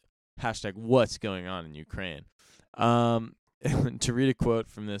what's going on in Ukraine. To read a quote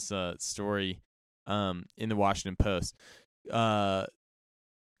from this story in the Washington Post,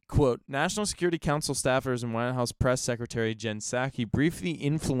 quote, National Security Council staffers and White House Press Secretary Jen Psaki briefed the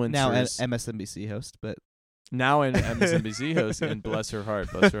influencers. Now an MSNBC host, but now an MSNBC host, and bless her heart,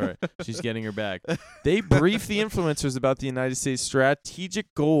 she's getting her back. They briefed the influencers about the United States'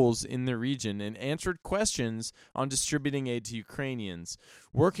 strategic goals in the region and answered questions on distributing aid to Ukrainians,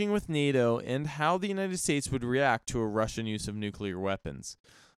 working with NATO, and how the United States would react to a Russian use of nuclear weapons.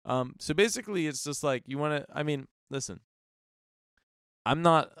 So basically, it's just like you want to. I mean, listen, I'm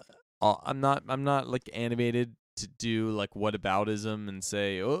not like animated to do like whataboutism and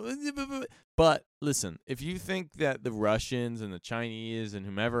say, oh, but listen, if you think that the Russians and the Chinese and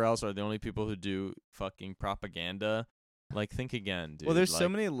whomever else are the only people who do fucking propaganda, like, think again, dude. Well, there's like, so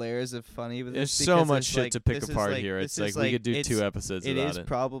many layers of funny with there's this. so much shit like, to pick apart here. It's like we could do 2 episodes about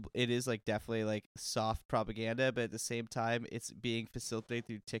it. It is like definitely like soft propaganda, but at the same time, it's being facilitated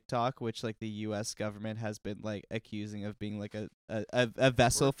through TikTok, which like the U.S. government has been like accusing of being like a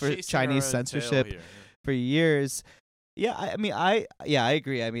vessel for Chinese censorship for years. Yeah, I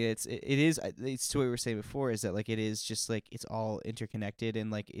agree. I mean, it's to what we were saying before, is that like it is just like it's all interconnected, and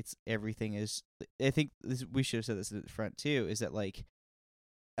like it's everything is. I think we should have said this at the front too. Is that like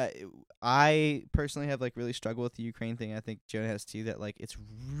I personally have like really struggled with the Ukraine thing. I think Jonah has too. That like it's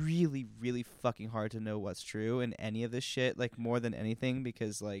really, really fucking hard to know what's true in any of this shit. Like more than anything,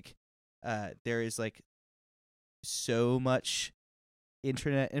 because like there is like so much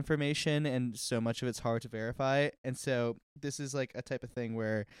internet information, and so much of it's hard to verify, and so this is like a type of thing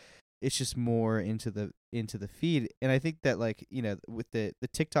where it's just more into the feed. And I think that like, you know, with the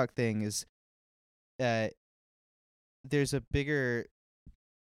TikTok thing is there's a bigger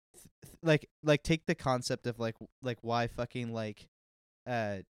like take the concept of like why fucking like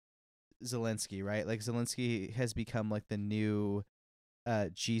Zelensky, right? Like Zelensky has become like the new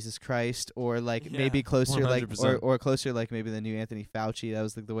Jesus Christ, or like maybe closer 100%. Like or closer like maybe the new Anthony Fauci. That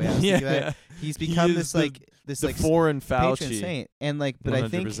was like the way I was thinking of it. He's become this like foreign Fauci patron saint. And like, but 100%. I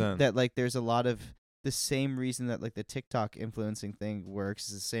think that like there's a lot of the same reason that like the TikTok influencing thing works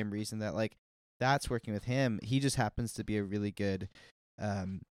is the same reason that like that's working with him. He just happens to be a really good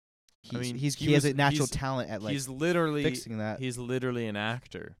he has a natural talent at like fixing that. He's literally an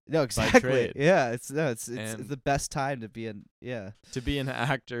actor. No, exactly. Yeah, it's the best time to be an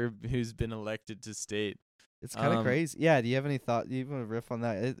actor who's been elected to state. It's kind of crazy. Yeah, do you have any thought? Do you want to riff on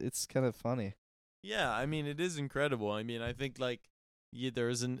that? It's kind of funny. Yeah, I mean, it is incredible. I mean, I think like there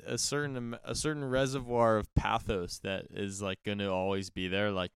is a certain reservoir of pathos that is like going to always be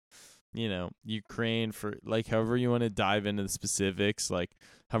there. Like, you know, Ukraine, for like however you want to dive into the specifics, like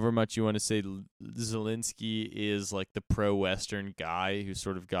however much you want to say Zelensky is like the pro-Western guy who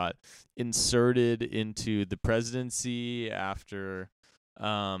sort of got inserted into the presidency after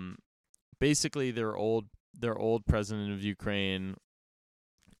basically their old president of Ukraine,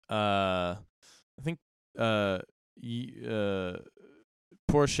 I think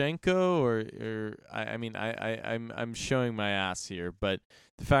Poroshenko, or I'm showing my ass here, but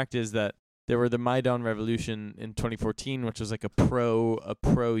the fact is that there were the Maidan Revolution in 2014, which was like a pro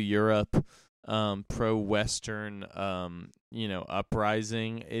Europe, pro Western,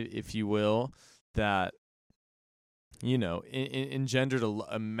 uprising, if you will, that engendered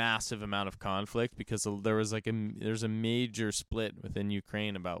a massive amount of conflict, because there's a major split within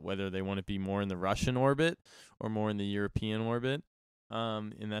Ukraine about whether they want to be more in the Russian orbit or more in the European orbit.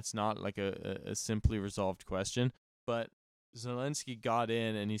 And that's not like a simply resolved question, but Zelensky got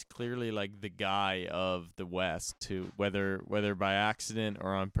in, and he's clearly like the guy of the West, to whether by accident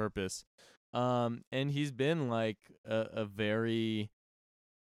or on purpose. And he's been like a very,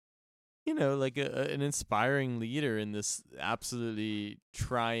 like an inspiring leader in this absolutely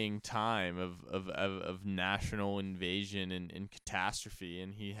trying time of national invasion and catastrophe.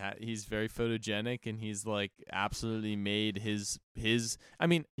 And he's very photogenic, and he's like absolutely made his. I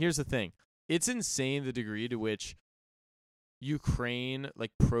mean, here's the thing: it's insane the degree to which Ukraine,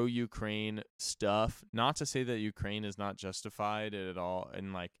 like pro-Ukraine stuff. Not to say that Ukraine is not justified at all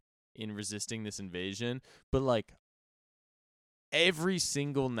in resisting this invasion, but like, every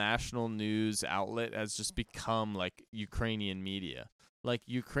single national news outlet has just become like Ukrainian media. Like,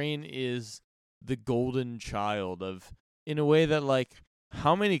 Ukraine is the golden child of, in a way that like,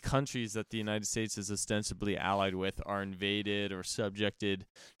 how many countries that the United States is ostensibly allied with are invaded or subjected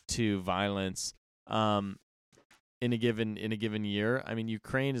to violence in a given year? I mean,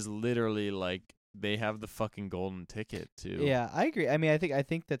 Ukraine is literally like, they have the fucking golden ticket too. Yeah, I agree. I mean, I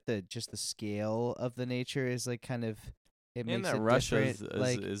think that the scale of the nature is like kind of. It makes that it Russia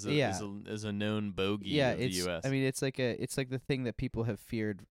is a known bogey of the U.S. I mean, it's like the thing that people have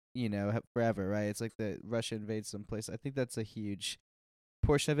feared, forever, right? It's like the Russia invades someplace. I think that's a huge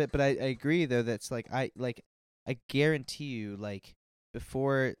portion of it. But I agree though. That's like I guarantee you, like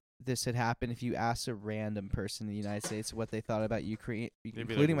before this had happened, if you asked a random person in the United States what they thought about Ukraine, They'd be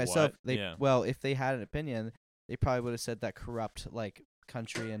including like, myself, "What?" well, if they had an opinion, they probably would have said that corrupt like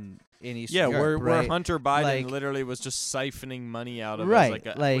country in Eastern Yeah, Europe, where right? Hunter Biden Like- literally was just siphoning money out of us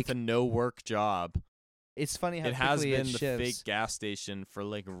Right, with a no work job. It's funny how It has quickly been it the shifts. fake gas station for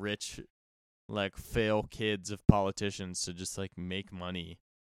like rich, like fail kids of politicians to just like make money.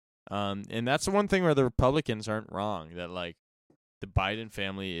 And that's the one thing where the Republicans aren't wrong, that like the Biden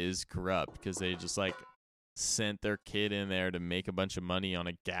family is corrupt because they just like sent their kid in there to make a bunch of money on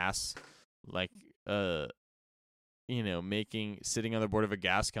a gas, like sitting on the board of a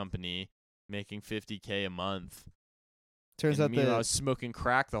gas company, making $50K a month. Turns and out I was smoking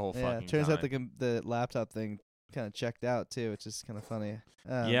crack the whole fucking turns time. out the laptop thing kind of checked out too, which is kind of funny.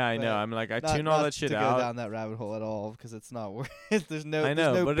 Yeah, I know. I'm like, I tune all that shit to out. Go down that rabbit hole at all because it's not worth. There's no. I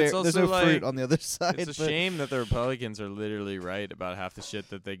know, there's no but it's also there's no like, fruit on the other side. It's a shame that the Republicans are literally right about half the shit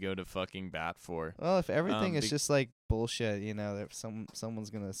that they go to fucking bat for. Well, if everything is just like bullshit, someone's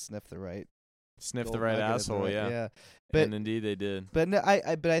gonna sniff the right asshole. Yeah. And indeed they did. But no,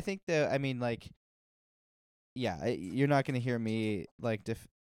 I think that, I mean, like, yeah, you're not gonna hear me like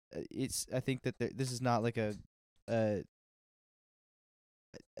I think that this is not like I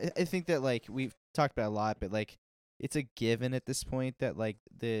think that like we've talked about a lot, but like it's a given at this point that like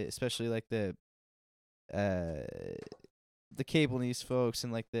especially like the cable news folks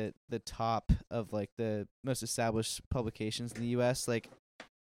and like the top of like the most established publications in the US, like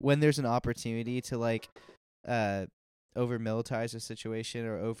when there's an opportunity to like over militarize a situation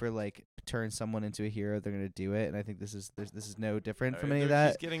or over like turn someone into a hero, they're gonna do it. And I think this is no different from any of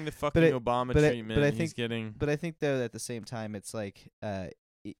that. He's getting the fucking Obama treatment. But I think though at the same time it's like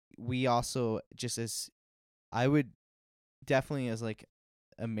we also, just as I would definitely as like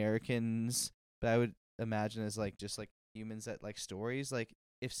Americans, but I would imagine as like just like humans that like stories, like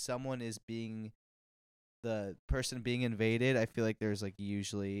if someone is being the person being invaded, I feel like there's like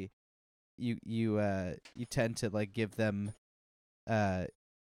usually you tend to like give them rightly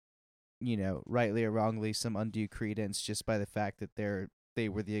or wrongly some undue credence just by the fact that they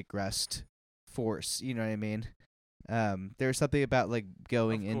were the aggressed force, you know what I mean? There's something about like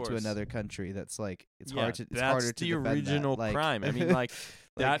going into another country that's like it's harder to that's the original crime. I mean, like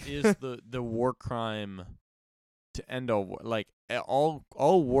that is the war crime to end all war. Like all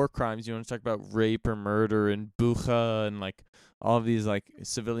war crimes. You want to talk about rape or murder and bucha and like all of these like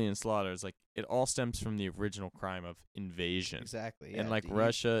civilian slaughters. Like it all stems from the original crime of invasion. Exactly. Yeah. And like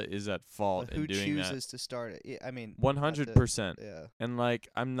Russia is at fault in doing that. Who chooses to start it? I mean, 100%. Yeah. And like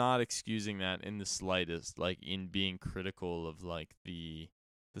I'm not excusing that in the slightest. Like in being critical of like the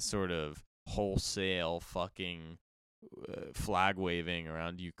sort of wholesale fucking flag waving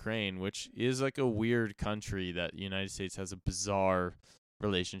around Ukraine, which is like a weird country that the United States has a bizarre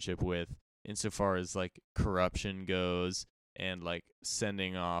relationship with insofar as like corruption goes and like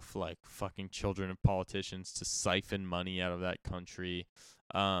sending off like fucking children of politicians to siphon money out of that country.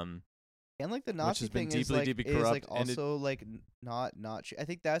 And like the Nazi thing is like also like not true. I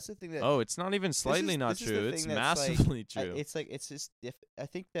think that's the thing that. Oh, it's not even slightly not true. It's massively true. It's just I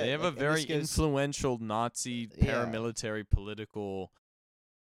think that they have a very influential Nazi paramilitary political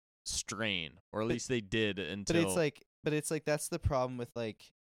strain, or at least they did until. But it's like that's the problem with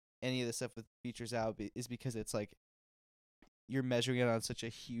like any of the stuff with Futures Out is because it's like you're measuring it on such a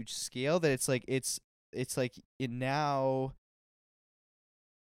huge scale that it's like now.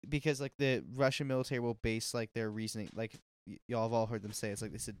 Because like the Russian military will base like their reasoning, like y'all have all heard them say, it's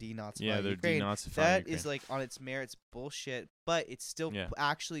like it's a denazifying they're Ukraine. denazifying that Ukraine. is like on its merits bullshit, but it's still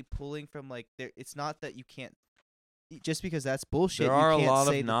actually pulling from like there. It's not that you can't just because that's bullshit. There are you can't a lot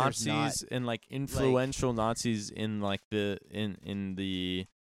say of Nazis and like influential Nazis in like the in the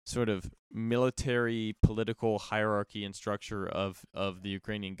sort of military political hierarchy and structure of the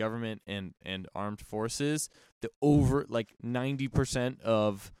Ukrainian government and armed forces. The over like 90%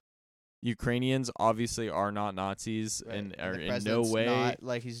 of Ukrainians obviously are not Nazis and are in no way not,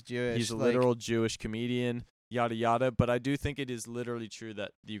 like he's Jewish. He's a literal Jewish comedian, yada yada. But I do think it is literally true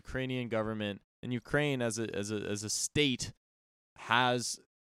that the Ukrainian government and Ukraine as a state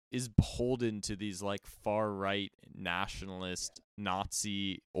is beholden to these like far right nationalist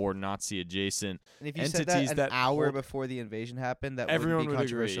Nazi or Nazi adjacent and if you entities said that an hour before the invasion happened, that everyone would be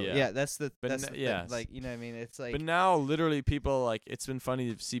controversial. Agree, yeah. That's the like, you know what I mean? It's like. But now literally people like it's been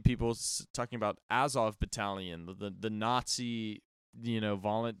funny to see people talking about Azov Battalion, the Nazi,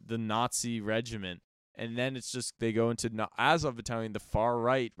 the Nazi regiment. And then it's just they go into Azov Battalion, the far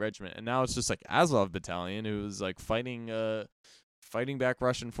right regiment, and now it's just like Azov Battalion, who was like fighting back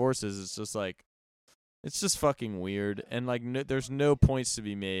Russian forces. It's just like It's just fucking weird, and like there's no points to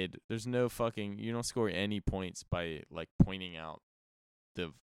be made. There's no fucking, you don't score any points by like pointing out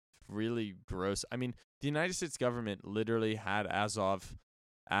the really gross. I mean, the United States government literally had Azov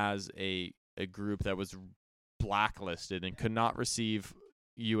as a group that was blacklisted and could not receive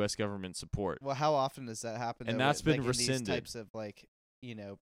U.S. government support. Well, how often does that happen? And though, that's been like, rescinded. In these types of like,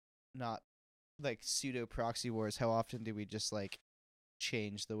 not like pseudo proxy wars. How often do we just like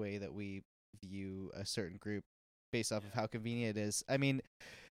change the way that we view a certain group based off of how convenient it is? I mean,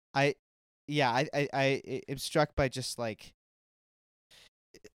 I am struck by just like,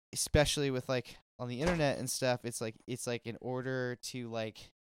 especially with like on the internet and stuff. It's like in order to like,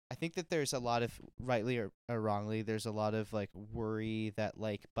 I think that there's a lot of, rightly or wrongly, there's a lot of like worry that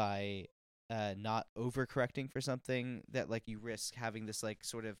like by not overcorrecting for something, that like you risk having this like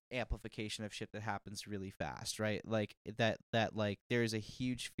sort of amplification of shit that happens really fast, right? Like that like there's a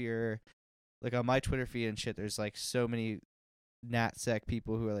huge fear, like on my Twitter feed and shit, there's like so many NatSec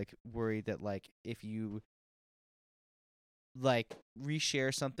people who are like worried that like if you like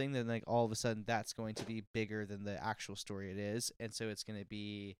reshare something, then like all of a sudden that's going to be bigger than the actual story it is, and so it's going to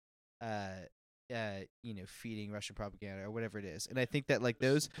be feeding Russian propaganda or whatever it is. And I think that like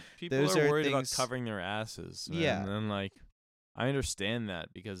those people are worried things, about covering their asses, man. Yeah. And like I understand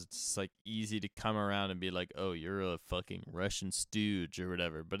that, because it's like easy to come around and be like, oh, you're a fucking Russian stooge or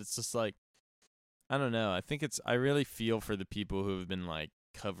whatever, but it's just like, I don't know. I really feel for the people who have been like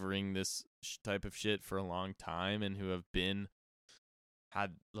covering this type of shit for a long time, and who have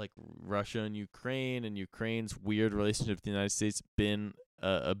had like Russia and Ukraine's weird relationship with the United States been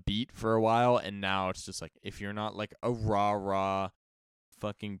a beat for a while, and now it's just like, if you're not like a rah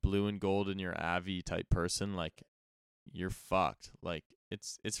fucking blue and gold in your Avi type person, like you're fucked. Like it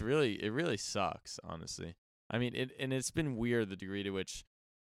really sucks, honestly. I mean, it's been weird the degree to which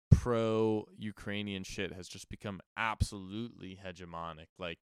pro-Ukrainian shit has just become absolutely hegemonic.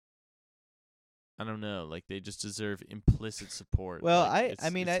 Like, I don't know, like they just deserve implicit support. Well, like,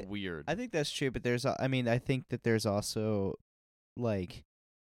 it's weird. I think that's true, but I think that there's also like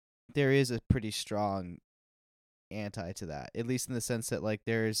there is a pretty strong anti to that, at least in the sense that like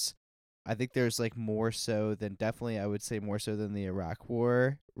I think there's like more so than, definitely I would say more so than the Iraq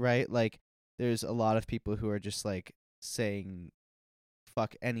war, right? Like there's a lot of people who are just like saying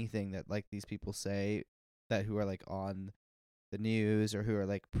fuck anything that like these people say, that who are like on the news or who are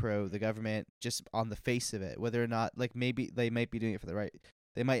like pro the government, just on the face of it, whether or not like maybe they might be doing it for the right,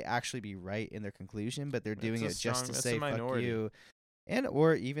 they might actually be right in their conclusion, but they're doing it just to say fuck you. And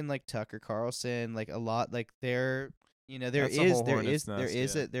or even like Tucker Carlson, like a lot, like there is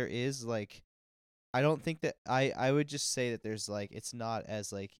like, I don't think that I would just say that there's like, it's not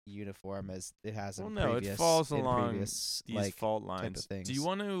as like uniform as it has in previous, it falls along previous, these like, fault lines. type of things. Do you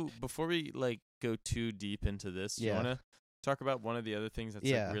want to, before we like go too deep into this, do you want to talk about one of the other things that's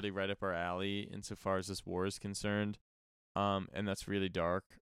like really right up our alley insofar as this war is concerned, and that's really dark,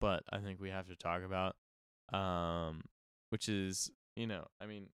 but I think we have to talk about, which is, I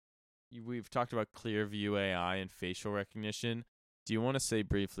mean, we've talked about Clearview AI and facial recognition. Do you want to say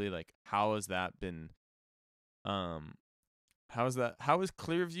briefly, like, how has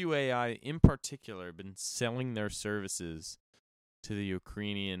Clearview AI in particular been selling their services to the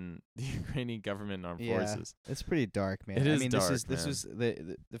Ukrainian government armed forces? It's pretty dark, man. It is dark, this was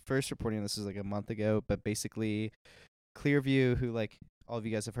the first reporting on this was like a month ago, but basically Clearview, who like all of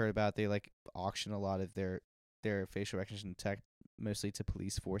you guys have heard about, they like auction a lot of their facial recognition tech, mostly to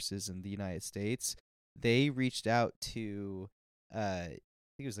police forces in the United States. They reached out to I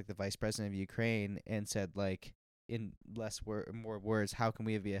think it was like the vice president of Ukraine, and said like, in more words, how can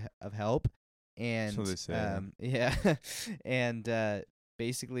we be of help? And so they say, and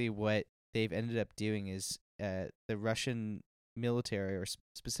basically what they've ended up doing is the Russian military, or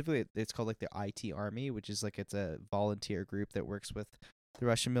specifically it's called like the IT Army, which is like, it's a volunteer group that works with the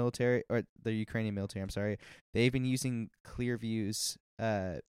Russian military, or the Ukrainian military, I'm sorry. They've been using Clearview's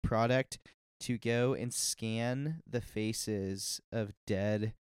product to go and scan the faces of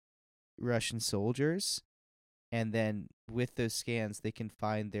dead Russian soldiers, and then with those scans they can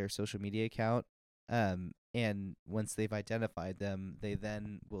find their social media account, and once they've identified them, they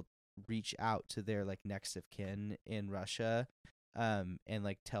then will reach out to their like next of kin in Russia, and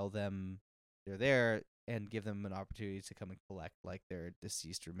like tell them they're there, and give them an opportunity to come and collect like their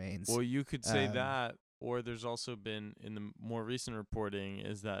deceased remains. Well, you could say that, or there's also been, in the more recent reporting,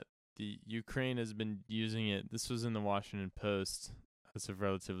 is that the Ukraine has been using it. This was in the Washington Post as of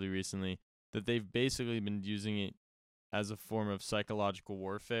relatively recently, that they've basically been using it as a form of psychological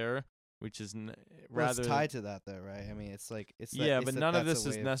warfare which is Well, rather it's tied to that though, right? I mean, it's like it's yeah, that, but none of this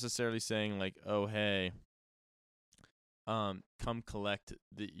is necessarily saying like, oh hey, come collect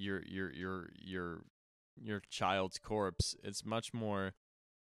your child's corpse. It's much more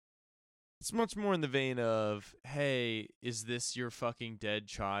in the vein of, hey, is this your fucking dead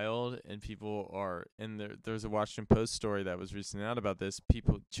child? And people are, and there's a Washington Post story that was recently out about this.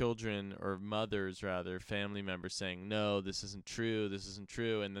 Children or mothers rather, family members saying, no, this isn't true,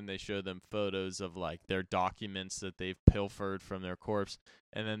 and then they show them photos of like their documents that they've pilfered from their corpse,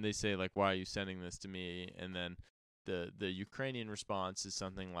 and then they say like, why are you sending this to me? And then the Ukrainian response is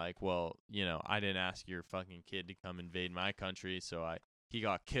something like, well, I didn't ask your fucking kid to come invade my country, so he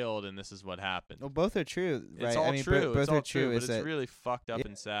got killed, and this is what happened. Well, both are true, right? It's all true. Both it's are all true, but it's really fucked up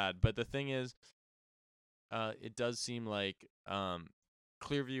and sad. But the thing is, it does seem like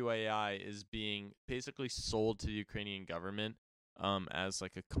Clearview AI is being basically sold to the Ukrainian government as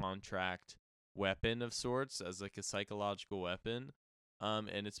like a contract weapon of sorts, as like a psychological weapon.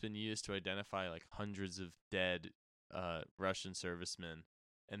 And it's been used to identify like hundreds of dead Russian servicemen,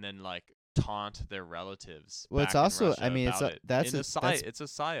 and then like taunt their relatives. Well, it's also, I mean, it's it's a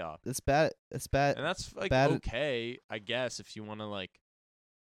psyop. It's bad. It's bad, and that's like bad. Okay, I guess, if you want to like,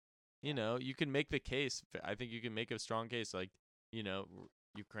 you can make the case. I think you can make a strong case. Like,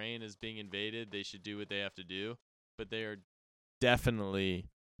 Ukraine is being invaded. They should do what they have to do, but they are definitely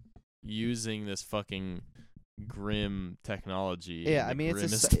using this fucking grim technology. Yeah, I mean, it's a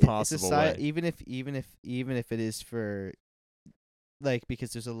way. Even if it is for, like,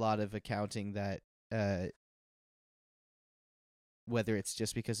 because there's a lot of accounting that whether it's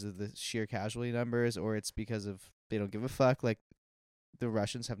just because of the sheer casualty numbers or it's because of they don't give a fuck, like the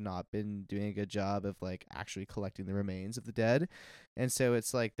Russians have not been doing a good job of like actually collecting the remains of the dead. And so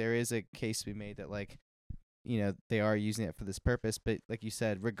it's like there is a case to be made that like, they are using it for this purpose, but like you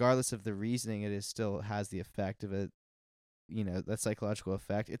said, regardless of the reasoning, it is still has the effect of it, that psychological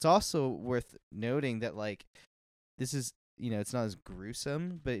effect. It's also worth noting that like this is, it's not as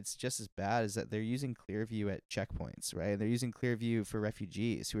gruesome, but it's just as bad, is that they're using Clearview at checkpoints, right? And they're using Clearview for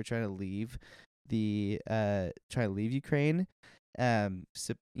refugees who are trying to leave Ukraine.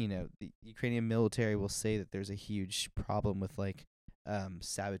 So, the Ukrainian military will say that there's a huge problem with like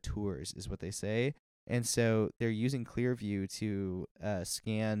saboteurs is what they say. And so they're using Clearview to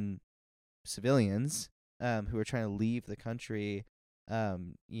scan civilians who are trying to leave the country,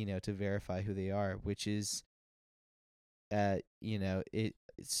 to verify who they are, which is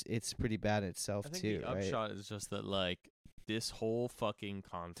it's pretty bad in itself. I think too, the right? upshot is just that like this whole fucking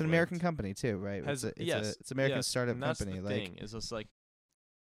conflict. It's an American company too, right? It's an American startup and that's company. The thing is just like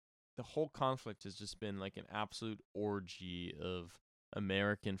the whole conflict has just been like an absolute orgy of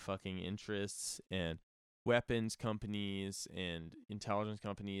American fucking interests and weapons companies and intelligence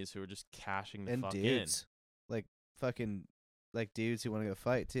companies who are just cashing the fuck dudes. Like fucking like dudes who want to go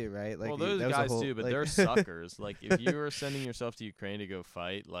fight too, right? Like, well, those guys do, but they're suckers. Like, if you are sending yourself to Ukraine to go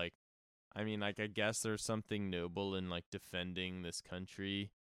fight, like, I mean, like, I guess there's something noble in like defending this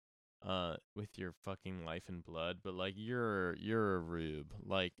country, with your fucking life and blood. But like, you're a rube,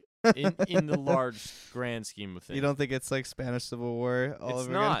 like, in the large grand scheme of things. You don't think it's like Spanish Civil War? It's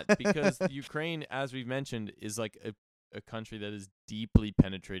not because Ukraine, as we've mentioned, is like a country that is deeply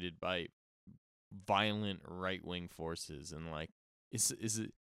penetrated by violent right-wing forces, and like is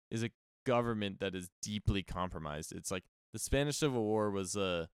a government that is deeply compromised. It's like the Spanish Civil War was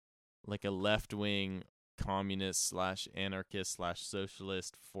like a left-wing communist / anarchist /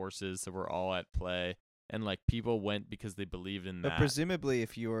 socialist forces that were all at play, and like people went because they believed in that. But presumably,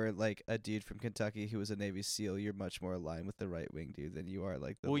 if you were like a dude from Kentucky who was a Navy SEAL, you're much more aligned with the right wing dude than you are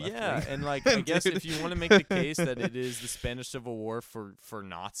like the left wing. And like I guess if you want to make the case that it is the Spanish Civil War for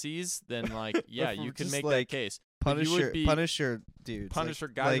Nazis, then like you can make that case. Punisher dudes. Punisher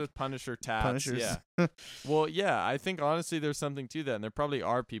guys with Punisher tats. Punishers. Yeah. Well, yeah, I think honestly there's something to that, and there probably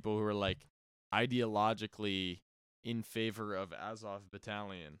are people who are like ideologically in favor of Azov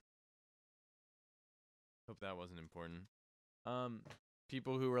Battalion. Hope that wasn't important.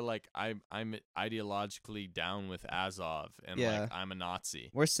 People who are like, I'm ideologically down with Azov, and like I'm a Nazi.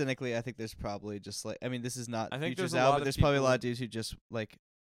 More cynically, I think there's probably just like, I mean, this is not. I think Futures there's out, but there's probably a lot of dudes who just like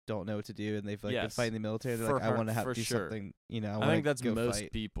don't know what to do, and they've like been fighting the military. They're like, I want to have to do something. I think that's most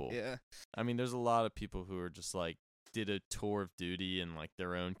fight. people. Yeah. I mean, there's a lot of people who are just like did a tour of duty in like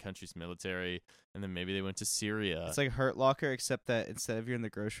their own country's military, and then maybe they went to Syria. It's like Hurt Locker, except that instead of you're in the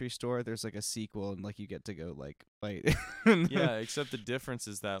grocery store, there's like a sequel, and like you get to go like fight. Yeah, except the difference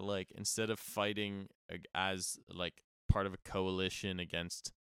is that like instead of fighting as like part of a coalition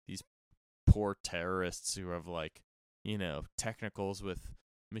against these poor terrorists who have like technicals with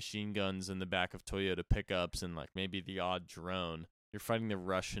machine guns in the back of Toyota pickups and like maybe the odd drone. You're fighting the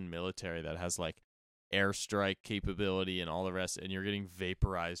Russian military that has like airstrike capability and all the rest, and you're getting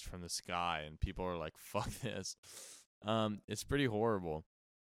vaporized from the sky, and people are like, fuck this. It's pretty horrible.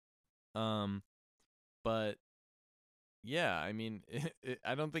 But yeah, I mean,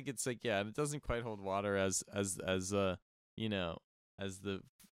 I don't think it's like, it doesn't quite hold water as you know, as the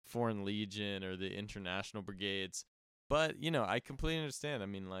Foreign Legion or the international brigades. But, I completely understand. I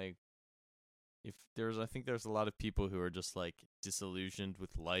mean, like, I think there's a lot of people who are just like disillusioned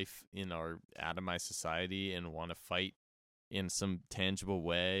with life in our atomized society and want to fight in some tangible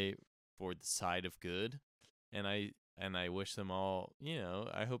way for the side of good. And I wish them all,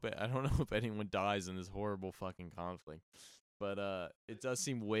 I don't know if anyone dies in this horrible fucking conflict, but it does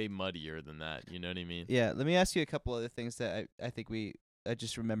seem way muddier than that. You know what I mean? Yeah. Let me ask you a couple other things that I think we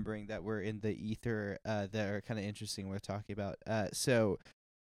just remembering that were in the ether that are kind of interesting worth talking about. So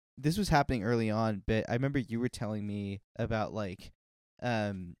this was happening early on, but I remember you were telling me about like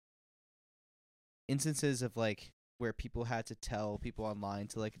instances of like where people had to tell people online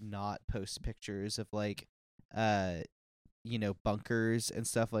to like not post pictures of like bunkers and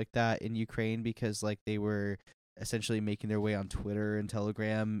stuff like that in Ukraine because like they were essentially making their way on Twitter and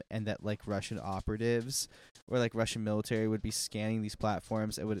Telegram, and that like Russian operatives or like Russian military would be scanning these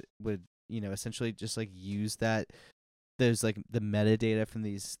platforms and would essentially just like use those like the metadata from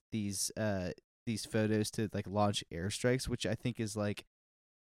these photos to like launch airstrikes, which I think is like,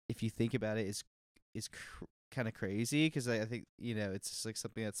 if you think about it, is kind of crazy because I think it's just like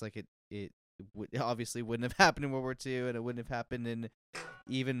something that's like it obviously wouldn't have happened in World War II, and it wouldn't have happened in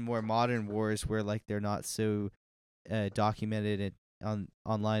even more modern wars where like they're not so documented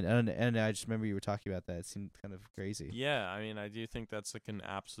online. And I just remember you were talking about that. It seemed kind of crazy. Yeah, I mean, I do think that's like an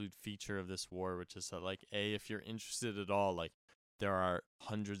absolute feature of this war, which is that like, if you're interested at all, like there are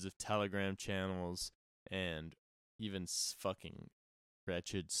hundreds of Telegram channels and even fucking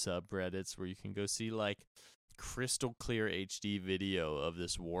wretched subreddits where you can go see like crystal clear HD video of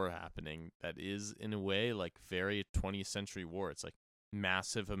this war happening that is in a way like very 20th century war. It's like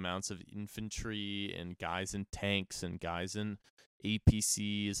massive amounts of infantry and guys in tanks and guys in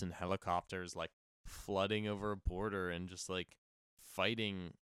APCs and helicopters like flooding over a border and just like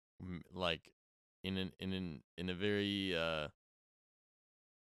fighting like in a very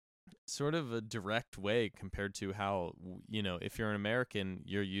sort of a direct way compared to how if you're an American,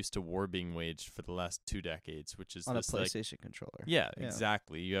 you're used to war being waged for the last 2 decades, which is on this, a PlayStation controller. Yeah,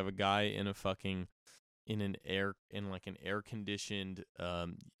 exactly. You have a guy in a fucking an air conditioned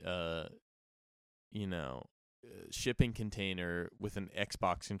shipping container with an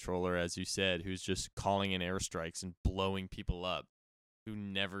Xbox controller, as you said, who's just calling in airstrikes and blowing people up who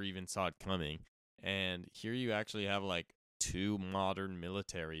never even saw it coming. And here you actually have like 2 modern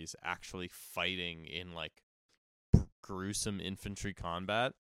militaries actually fighting in like gruesome infantry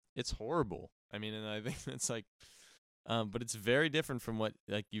combat. It's horrible. I mean, and I think it's like but it's very different from what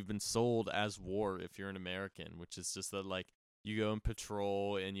like you've been sold as war if you're an American, which is just that like you go and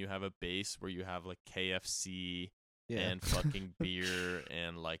patrol and you have a base where you have like KFC and fucking beer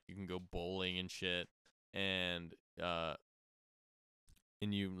and like you can go bowling and shit, and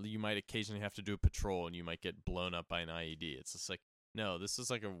you might occasionally have to do a patrol and you might get blown up by an IED. It's just like, no, this is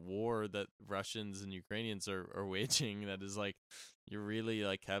like a war that Russians and Ukrainians are waging that is like, you really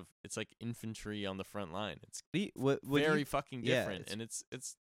like it's like infantry on the front line. It's very fucking different, and it's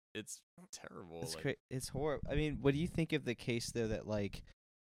terrible. It's horrible. I mean, what do you think of the case though that like,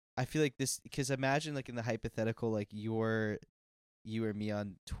 I feel like this, because imagine like in the hypothetical, like you or me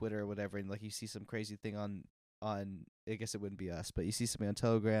on Twitter or whatever, and like you see some crazy thing on I guess it wouldn't be us, but you see something on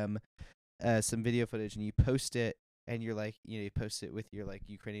Telegram, some video footage, and you post it, and you're like, you post it with your like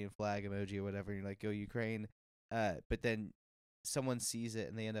Ukrainian flag emoji or whatever, and you're like, go Ukraine, but then someone sees it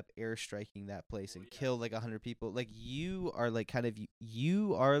and they end up airstriking that place and kill like 100 people. Like you are like kind of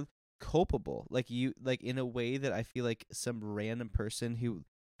you are culpable, like you like in a way that I feel like some random person who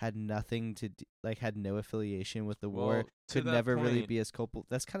had nothing to do, like had no affiliation with the war could never really be as culpable.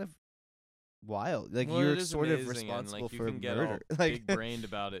 That's kind of wild. Like you're sort of responsible for you can get murder. All big brained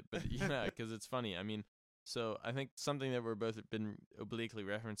about it, but yeah, because it's funny. I mean, so I think something that we're both been obliquely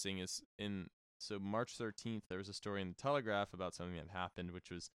referencing is so March 13th there was a story in the Telegraph about something that happened,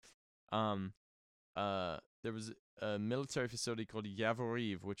 which was there was a military facility called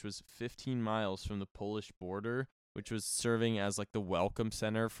Yavoriv, which was 15 miles from the Polish border, which was serving as like the welcome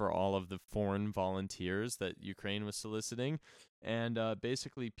center for all of the foreign volunteers that Ukraine was soliciting. And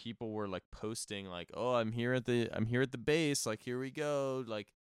basically people were like posting like, "Oh, I'm here at the base, like here we go, like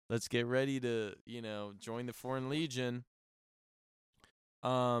let's get ready to, join the Foreign Legion."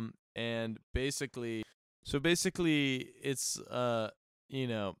 And basically, it's to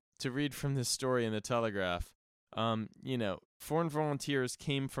read from this story in the Telegraph, foreign volunteers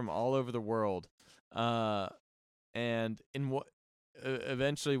came from all over the world, and in what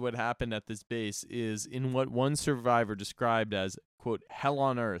eventually what happened at this base is in what one survivor described as, quote, hell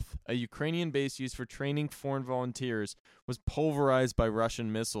on earth. A Ukrainian base used for training foreign volunteers was pulverized by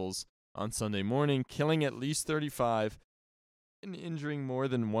Russian missiles on Sunday morning, killing at least 35 and injuring more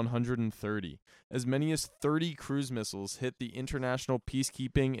than 130. As many as 30 cruise missiles hit the International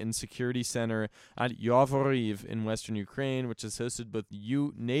Peacekeeping and Security Center at Yavoriv in western Ukraine, which has hosted both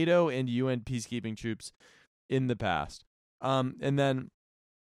NATO and UN peacekeeping troops in the past. And then,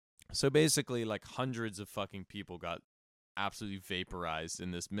 so basically, like, hundreds of fucking people got absolutely vaporized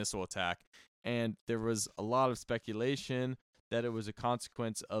in this missile attack. And there was a lot of speculation that it was a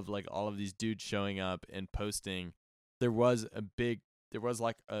consequence of, like, all of these dudes showing up and posting. There was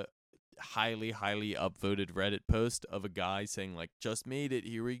like a highly upvoted Reddit post of a guy saying, like, just made it,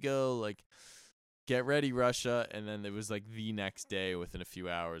 here we go, like, get ready, Russia. And then it was like the next day, within a few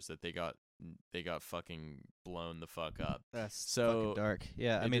hours, that they got fucking blown the fuck up. That's so fucking dark.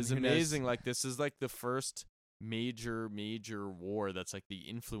 Yeah, I mean, it's amazing. Like, this is like the first major war that's like the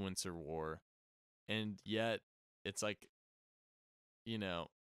influencer war, and yet it's like,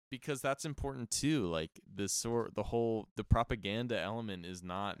 because that's important too. Like, the propaganda element is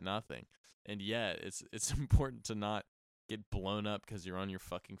not nothing, and yet it's important to not get blown up because you're on your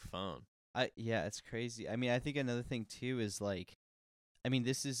fucking phone. Yeah, it's crazy. I mean, I think another thing too is, like, I mean,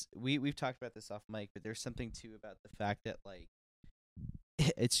 this is we've talked about this off mic, but there's something too about the fact that, like,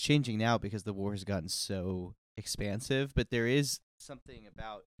 it's changing now because the war has gotten so expansive, but there is something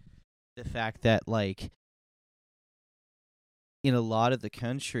about the fact that, like, in a lot of the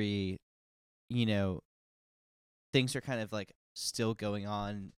country, things are kind of, like, still going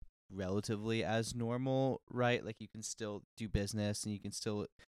on relatively as normal, right? Like, you can still do business and you can still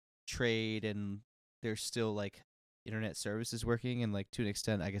trade, and there's still, like, internet services working, and, like, to an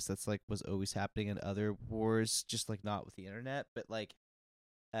extent, I guess that's, like, was always happening in other wars, just, like, not with the internet. But, like,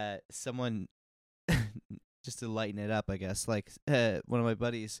 someone just to lighten it up, I guess, like, one of my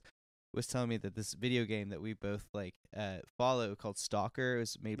buddies was telling me that this video game that we both, like, follow, called Stalker,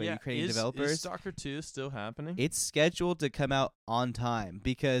 was made by Ukrainian developers. Is Stalker 2 still happening? It's scheduled to come out on time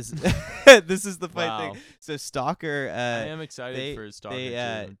because this is the funny thing. So Stalker, I am excited for Stalker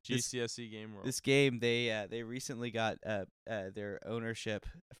 2. GCSE Game World. This game, they recently got their ownership.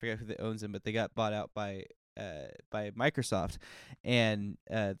 I forget who that owns them, but they got bought out by Microsoft. And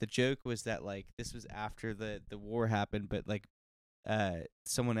the joke was that, like, this was after the war happened, but, like,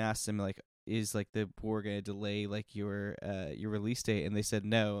 someone asked him, like, is, like, the war gonna delay, like, your release date? And they said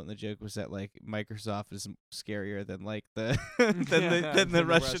no. And the joke was that, like, Microsoft is scarier than, like, the than the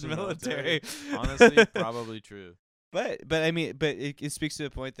Russian military. Honestly, probably true. But I mean, it speaks to the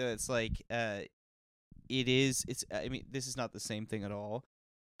point that it's like, I mean, this is not the same thing at all.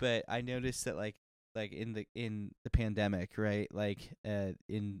 But I noticed that, like in the pandemic, right? Like,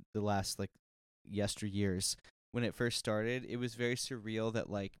 in the last, like, yesteryears, when it first started, it was very surreal that,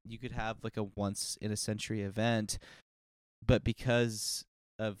 like, you could have, like, a once in a century event, but because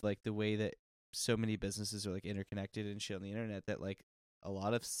of, like, the way that so many businesses are, like, interconnected and shit on the internet, that, like, a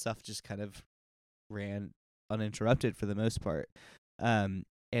lot of stuff just kind of ran uninterrupted for the most part. And,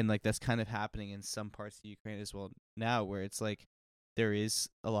 like, that's kind of happening in some parts of Ukraine as well now, where it's like there is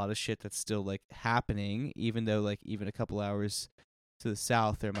a lot of shit that's still, like, happening, even though, like, even a couple hours to the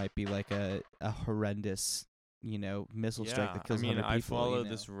south there might be, like, a horrendous missile strike that kills 100 people. I follow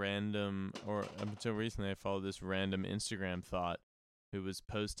this random, or until recently, I followed this random Instagram thought who was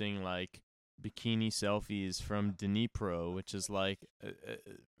posting, like, bikini selfies from Dnipro, which is, like,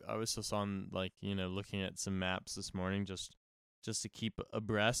 I was just on, like, looking at some maps this morning just to keep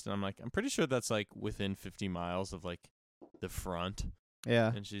abreast, and I'm like, I'm pretty sure that's, like, within 50 miles of, like, the front.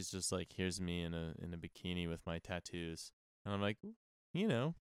 Yeah. And she's just like, here's me in a bikini with my tattoos, and I'm like,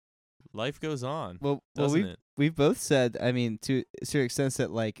 life goes on. Well, we've both said, I mean, to a certain extent,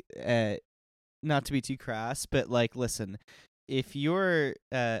 that, like, not to be too crass, but, like, listen, if you're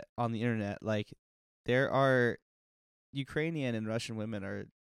on the internet, like, there are Ukrainian and Russian women are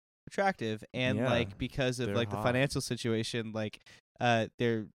attractive, and like, because of, like, the financial situation, like,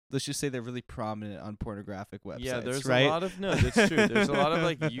 let's just say they're really prominent on pornographic websites. Yeah, there's right? a lot of that's true. There's a lot of,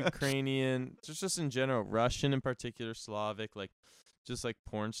 like, Ukrainian, just in general, Russian in particular, Slavic, like, just, like,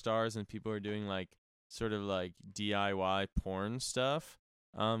 porn stars, and people are doing, like, sort of, like, DIY porn stuff,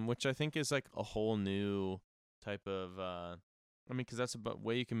 which I think is, like, a whole new type of, because that's a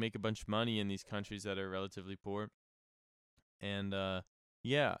way you can make a bunch of money in these countries that are relatively poor. And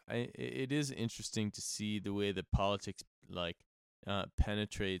Yeah, it is interesting to see the way that politics like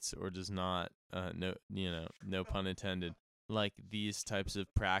penetrates or does not. No, no pun intended. Like these types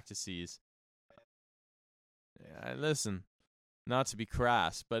of practices. Listen, not to be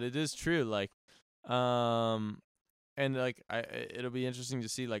crass, but it is true. Like, um, and like it'll be interesting to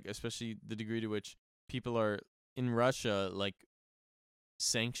see, like, especially the degree to which people are in Russia, like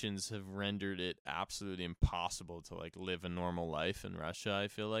sanctions have rendered it absolutely impossible to like live a normal life in Russia, I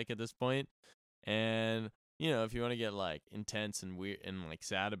feel like at this point. And if you want to get like intense and weird and like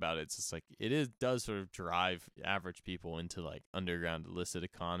sad about it, it's just like does sort of drive average people into like underground illicit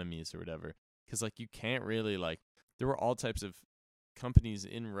economies or whatever. Cuz like you can't really like there were all types of companies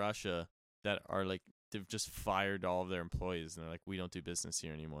in Russia that are like they've just fired all of their employees and they're like we don't do business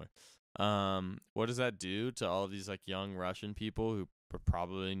here anymore. What does that do to all of these like young Russian people who were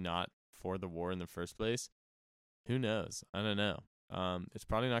probably not for the war in the first place? Who knows? I don't know. It's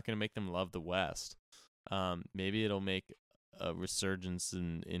probably not going to make them love the West. Maybe it'll make a resurgence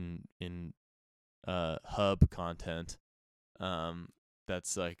in hub content.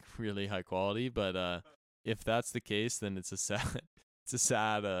 That's like really high quality. But if that's the case, then it's a sad,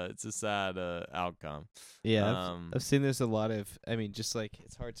 outcome. Yeah, I've seen there's a lot of. I mean, just like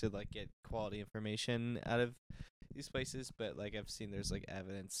it's hard to like get quality information out of these places, but like I've seen there's like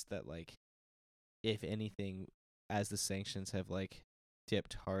evidence that like if anything, as the sanctions have like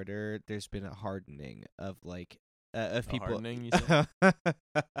dipped harder, there's been a hardening of like of people. Hardening, you say?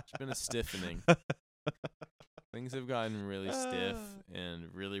 There's been a stiffening. Things have gotten really stiff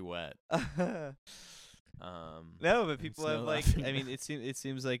and really wet. No, but people have like. I mean, it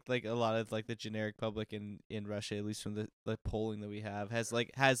seems like a lot of like the generic public in Russia, at least from the polling that we have, has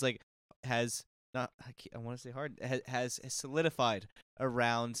not. I want to say hard. Has solidified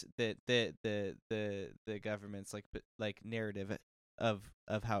around the government's like narrative of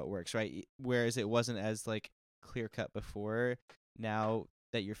how it works, right? Whereas it wasn't as like clear cut before. Now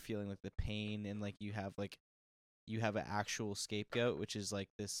that you're feeling like the pain and like you have an actual scapegoat, which is like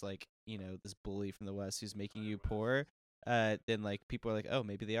this like this bully from the West who's making you poor. Then like people are like, oh,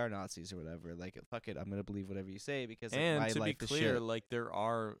 maybe they are Nazis or whatever. Like, fuck it, I'm gonna believe whatever you say because like, and my to life be is clear, shit. like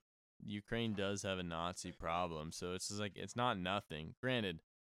Ukraine does have a Nazi problem, so it's just like it's not nothing. Granted,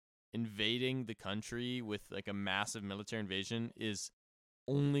 invading the country with like a massive military invasion is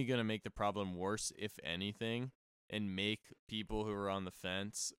only gonna make the problem worse, if anything, and make people who are on the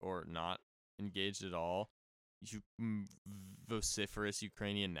fence or not engaged at all vociferous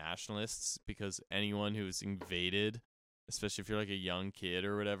Ukrainian nationalists, because anyone who's invaded, especially if you're like a young kid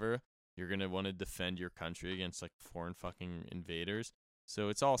or whatever, you're going to want to defend your country against like foreign fucking invaders. So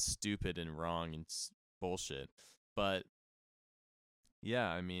it's all stupid and wrong and bullshit. But yeah,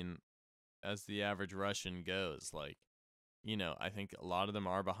 I mean, as the average Russian goes, like, I think a lot of them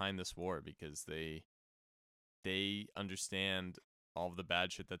are behind this war because they understand all of the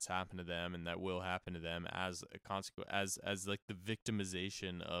bad shit that's happened to them and that will happen to them as a consequence, as like the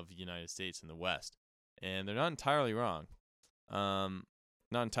victimization of the United States and the West. And they're not entirely wrong.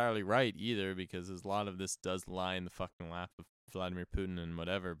 Not entirely right either, because a lot of this does lie in the fucking lap of Vladimir Putin and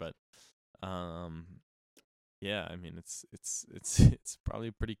whatever. But yeah, I mean, it's probably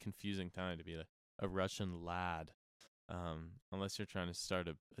a pretty confusing time to be a Russian lad, unless you're trying to start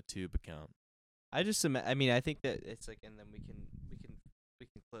a tube account. I mean, I think that it's like, and then we can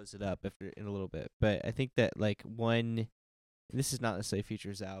close it up after in a little bit. But I think that like this is not necessarily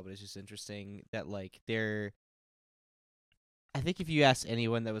features out, but it's just interesting that like I think if you ask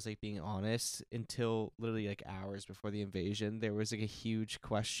anyone that was like being honest until literally like hours before the invasion, there was like a huge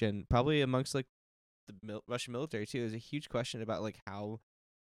question, probably amongst like the Russian military too. There's a huge question about like how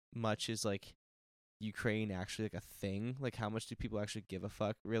much is like Ukraine actually like a thing? Like how much do people actually give a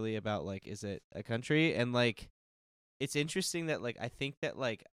fuck really about like is it a country? And like it's interesting that like I think that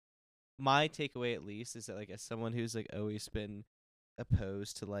like my takeaway at least is that like as someone who's like always been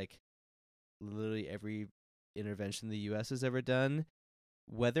opposed to like literally every intervention the US has ever done,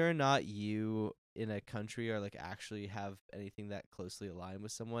 whether or not you in a country are like actually have anything that closely aligned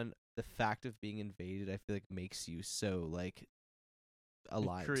with someone, the fact of being invaded I feel like makes you so like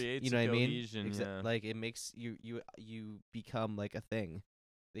aligned. It creates, you know a what I mean? cohesion, yeah. Like it makes you become like a thing.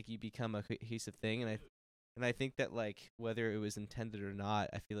 Like you become a cohesive thing, and I think that like whether it was intended or not,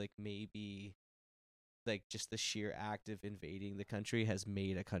 I feel like maybe like just the sheer act of invading the country has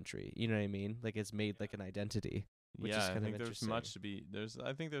made a country. You know what I mean? Like it's made like an identity. Which Yeah, is kind I think of there's interesting. much to be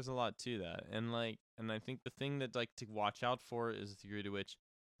I think there's a lot to that. And I think the thing that like to watch out for is the degree to which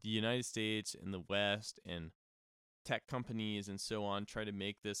the United States and the West and tech companies and so on try to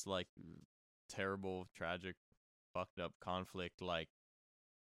make this like terrible, tragic, fucked up conflict like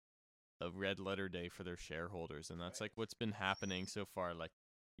red letter day for their shareholders, and that's like what's been happening so far. Like,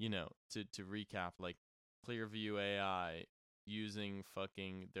 to recap, like Clearview AI using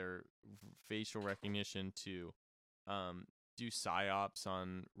fucking their facial recognition to do psyops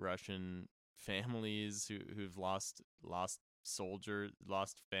on Russian families who've lost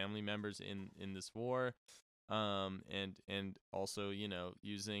family members in this war, and also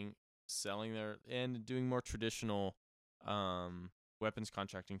selling their and doing more traditional weapons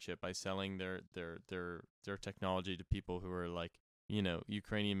contracting shit by selling their technology to people who are like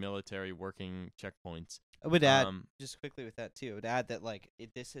Ukrainian military working checkpoints. I would add just quickly with that too. I would add that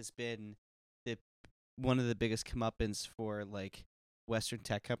this has been one of the biggest comeuppance for like Western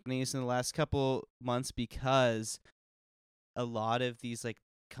tech companies in the last couple months, because a lot of these like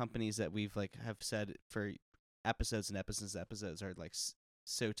companies that we've like have said for episodes and episodes are like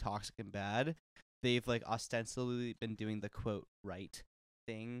so toxic and bad. They've like ostensibly been doing the quote right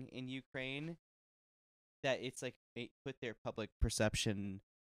thing in Ukraine, that it's like put their public perception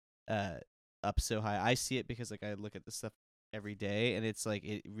up so high. I see it because like I look at this stuff every day, and it's like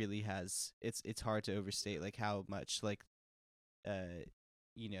it really has it's hard to overstate like how much like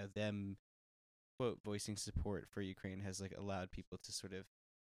them quote voicing support for Ukraine has like allowed people to sort of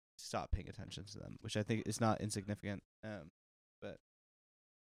stop paying attention to them, which I think is not insignificant. But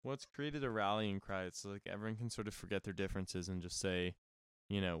what's created a rallying cry? It's like everyone can sort of forget their differences and just say,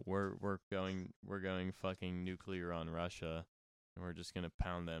 we're going fucking nuclear on Russia, and we're just gonna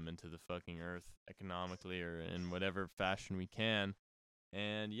pound them into the fucking earth economically or in whatever fashion we can.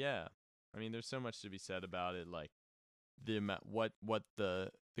 And yeah, I mean, there's so much to be said about it, like what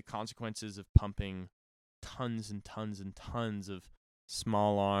the consequences of pumping tons and tons and tons of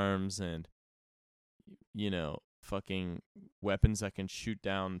small arms and fucking weapons that can shoot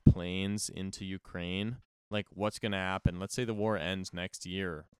down planes into Ukraine. Like, what's going to happen? Let's say the war ends next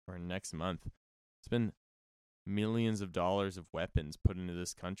year or next month. It's been millions of dollars of weapons put into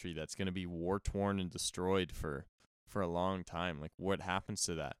this country that's going to be war-torn and destroyed for a long time. Like, what happens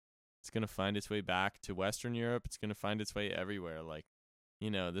to that? It's going to find its way back to Western Europe. It's going to find its way everywhere. Like,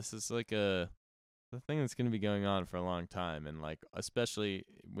 this is like the thing that's going to be going on for a long time. And, like, especially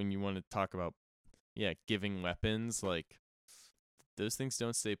when you want to talk about, giving weapons, like, those things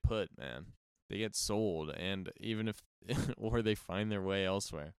don't stay put, man. They get sold, and even if or they find their way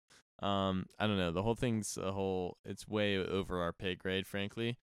elsewhere. I don't know. The whole thing's it's way over our pay grade,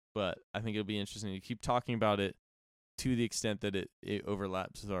 frankly. But I think it'll be interesting to keep talking about it to the extent that it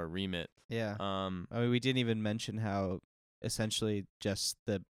overlaps with our remit. Yeah. I mean, we didn't even mention how essentially just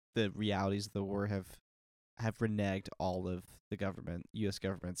the realities of the war have reneged all of the U.S.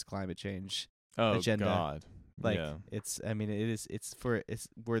 government's climate change agenda. God. Like, it's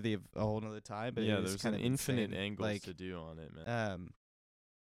worthy of a whole nother time, but there's an infinite insane. angles to do on it, man.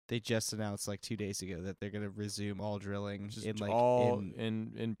 They just announced like 2 days ago that they're gonna resume all drilling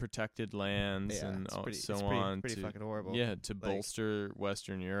in protected lands and so on. Pretty fucking horrible. Yeah, to bolster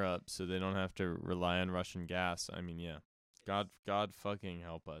Western Europe so they don't have to rely on Russian gas. I mean, God fucking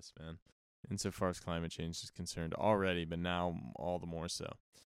help us, man. Insofar as climate change is concerned already, but now all the more so.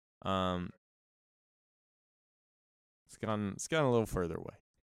 It's gone a little further away.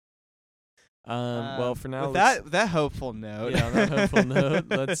 Well, for now, with that hopeful note. Yeah, on that hopeful note,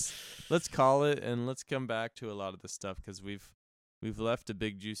 let's call it, and let's come back to a lot of this stuff because we've left a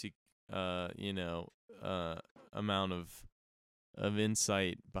big juicy, amount of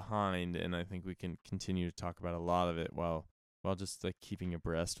insight behind, and I think we can continue to talk about a lot of it while just like keeping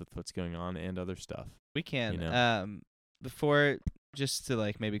abreast with what's going on and other stuff. We can. Before, just to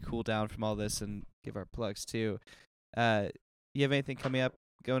like maybe cool down from all this and give our plugs too. You have anything coming up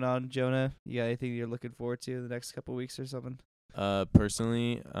going on, Jonah? You got anything you're looking forward to the next couple weeks or something?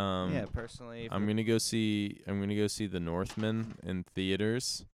 Personally, personally, I'm gonna go see The Northman in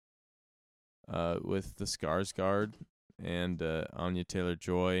theaters, with the Skarsgård and Anya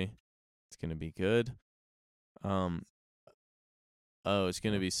Taylor-Joy. It's gonna be good. It's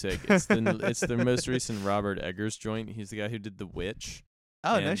gonna be sick. It's the most recent Robert Eggers joint. He's the guy who did The Witch.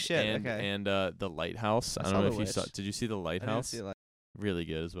 Oh, no shit. Okay. And The Lighthouse. I don't know if you saw. Did you see The Lighthouse? I didn't see Really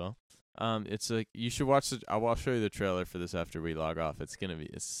good as well. It's like you should watch I'll show you the trailer for this after we log off. It's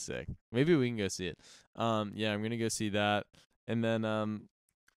sick. Maybe we can go see it. I'm gonna go see that, and then I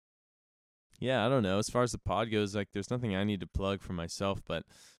don't know. As far as the pod goes, like there's nothing I need to plug for myself, but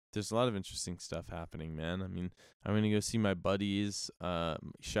there's a lot of interesting stuff happening, man. I mean, I'm gonna go see my buddies.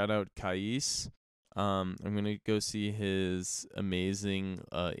 Shout out Kais. I'm gonna go see his amazing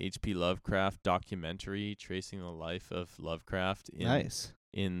H.P. Lovecraft documentary tracing the life of Lovecraft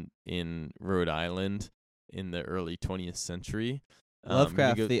in Rhode Island in the early 20th century.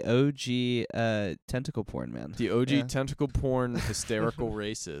 Lovecraft, go, the OG tentacle porn man. the OG tentacle porn hysterical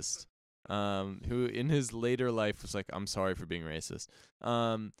racist, who in his later life was like, I'm sorry for being racist.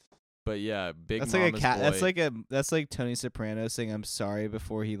 But yeah, big That's mama's like a cat. boy. That's like Tony Soprano saying I'm sorry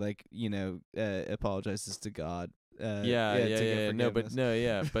before he apologizes to God. Yeah. No, but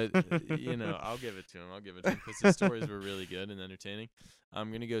I'll give it to him. Because his stories were really good and entertaining.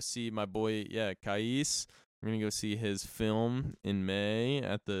 I'm gonna go see my boy, Kais. I'm gonna go see his film in May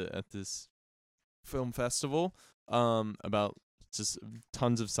at this film festival. About just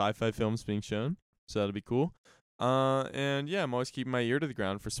tons of sci-fi films being shown, so that'll be cool. And yeah, I'm always keeping my ear to the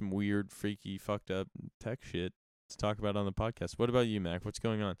ground for some weird, freaky, fucked up tech shit to talk about on the podcast. What about you, Mac? What's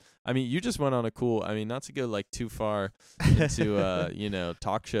going on? I mean, you just went on a cool, not to go like too far into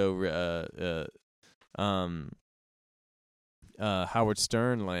talk show Howard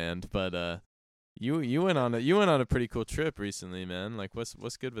Stern land, but you went on a pretty cool trip recently, man. Like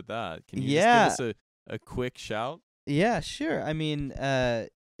what's good with that? Can you just give us a quick shout? Yeah, sure. I mean,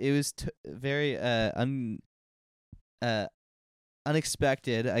 it was very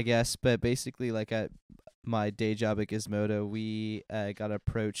unexpected, I guess, but basically, like at my day job at Gizmodo, we got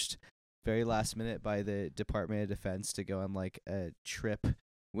approached very last minute by the Department of Defense to go on like a trip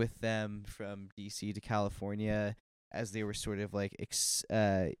with them from DC to California, as they were sort of like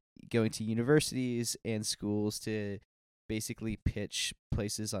going to universities and schools to basically pitch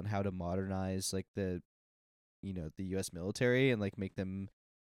places on how to modernize like the U.S. military and like make them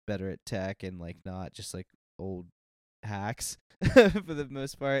better at tech and like not just like old hacks for the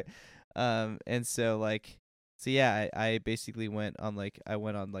most part. And so yeah, I basically went on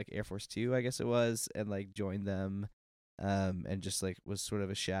Air Force 2, I guess it was, and like joined them, and just like was sort of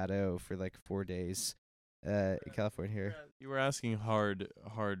a shadow for like 4 days in California here. You were asking hard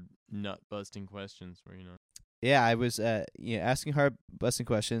nut busting questions, were you not? Yeah, I was asking hard busting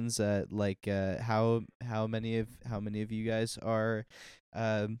questions, like how many of you guys are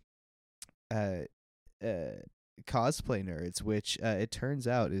cosplay nerds, which it turns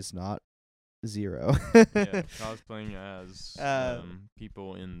out is not zero. Yeah, cosplaying as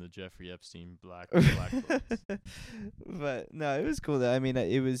people in the Jeffrey Epstein black books. But no, it was cool though. I mean,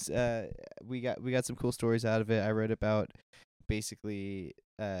 it was we got some cool stories out of it. I wrote about basically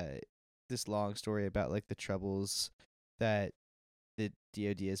this long story about like the troubles that the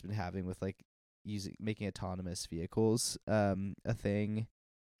DoD has been having with like making autonomous vehicles a thing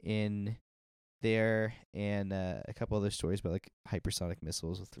in there, and a couple other stories about like hypersonic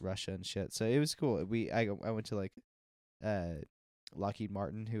missiles with Russia and shit. So it was cool. I went to like Lockheed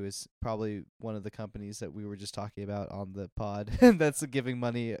Martin, who is probably one of the companies that we were just talking about on the pod that's giving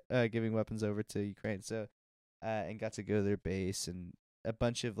weapons over to Ukraine. So and got to go to their base and a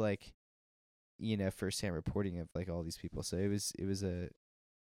bunch of like first-hand reporting of like all these people. So it was a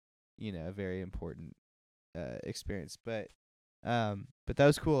a very important experience, but that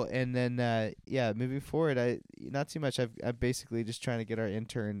was cool. And then moving forward, not too much. I'm basically just trying to get our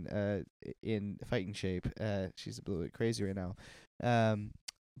intern in fighting shape. She's a little bit crazy right now.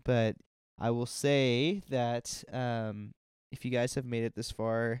 But I will say that if you guys have made it this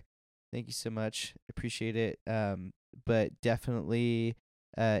far, thank you so much. Appreciate it. But definitely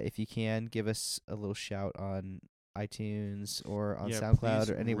if you can give us a little shout on iTunes or on SoundCloud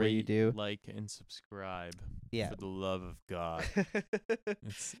or anywhere you do, like and subscribe. Yeah, for the love of God.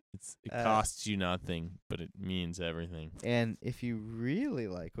 It costs you nothing, but it means everything. And if you really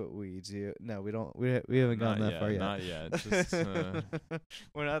like what we do, no, we don't. We haven't gone that far yet. Not yet. Just,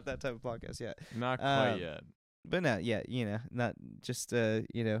 we're not that type of podcast yet. Not quite yet. But no, yeah, not just man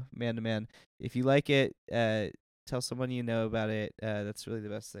to man. If you like it, tell someone you know about it. That's really the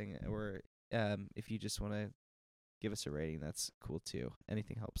best thing. Or if you just want to give us a rating, that's cool too.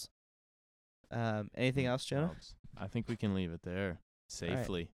 Anything helps. Anything else, Jonah? Helps. I think we can leave it there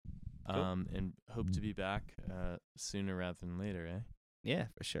safely. Right. Cool. And hope to be back sooner rather than later, eh? Yeah,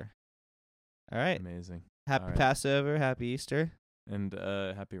 for sure. All right. Amazing. Happy Passover, happy Easter. And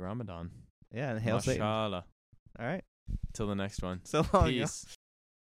happy Ramadan. Yeah, and hail Satan. Mashallah. All right. Till the next one. So long. Peace.